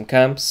farm some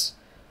camps,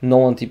 no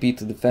one TP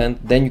to defend,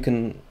 then you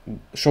can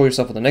show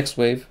yourself on the next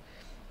wave.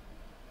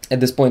 At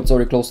this point it's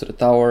already close to the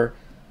tower,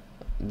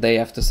 they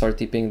have to start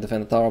TPing,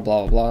 defend the tower,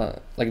 blah blah blah.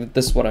 Like,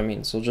 this is what I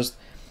mean. So just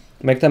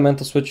make that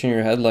mental switch in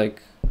your head,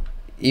 like,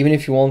 even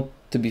if you want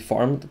to be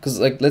farmed, because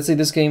like let's say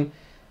this game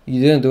you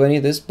didn't do any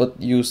of this,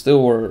 but you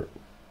still were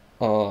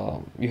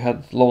you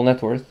had low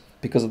net worth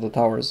because of the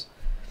towers.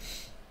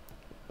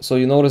 So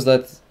you notice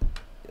that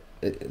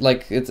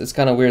like it's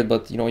kind of weird,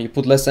 but you know, you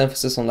put less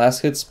emphasis on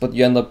last hits, but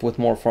you end up with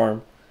more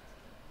farm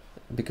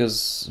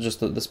because just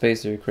the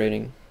space that you're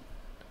creating.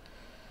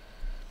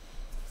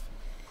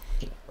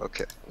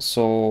 Okay.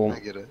 So I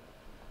get it.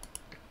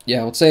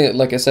 yeah, I would say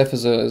like SF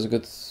is a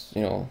good,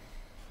 you know,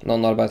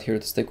 not a bad hero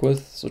to stick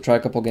with. So try a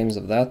couple games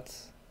of that,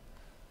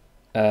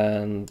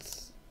 and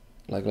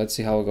like let's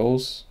see how it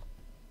goes.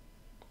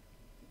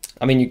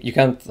 I mean, you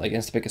can't like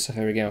insta pick SF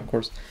every game, of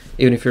course.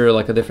 Even if you're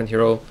like a different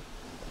hero,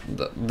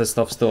 this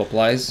stuff still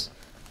applies.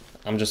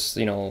 I'm just,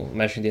 you know,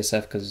 mentioning the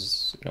SF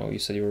because, you know, you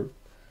said you were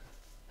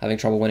having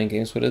trouble winning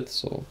games with it,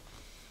 so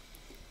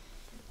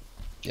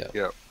yeah.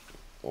 Yeah.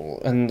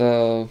 And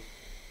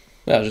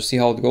yeah, just see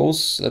how it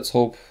goes. Let's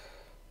hope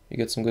you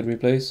get some good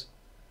replays.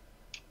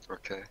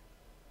 Okay.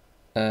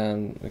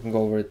 and we can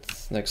go over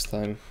it next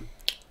time.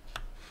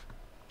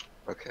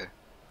 Okay.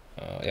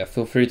 Yeah,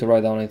 feel free to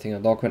write down anything in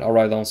a document. I'll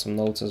write down some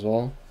notes as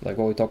well, like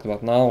what we talked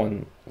about now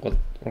and what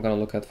we're gonna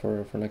look at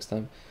for next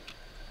time.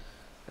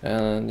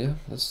 And yeah,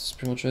 that's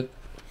pretty much it.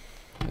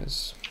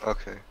 Yes.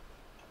 Okay.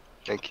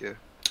 Thank you.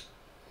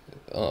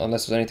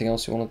 Unless there's anything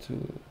else you wanted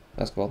to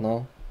ask about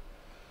now.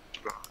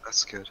 No,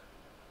 that's good.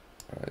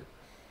 Alright.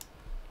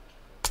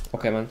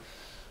 Okay, man.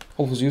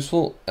 Hope it was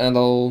useful, and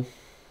I'll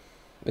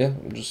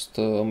just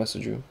I'll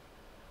message you.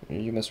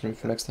 You message me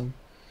for next time.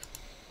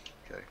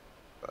 Okay.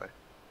 Bye.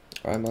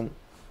 Alright, man.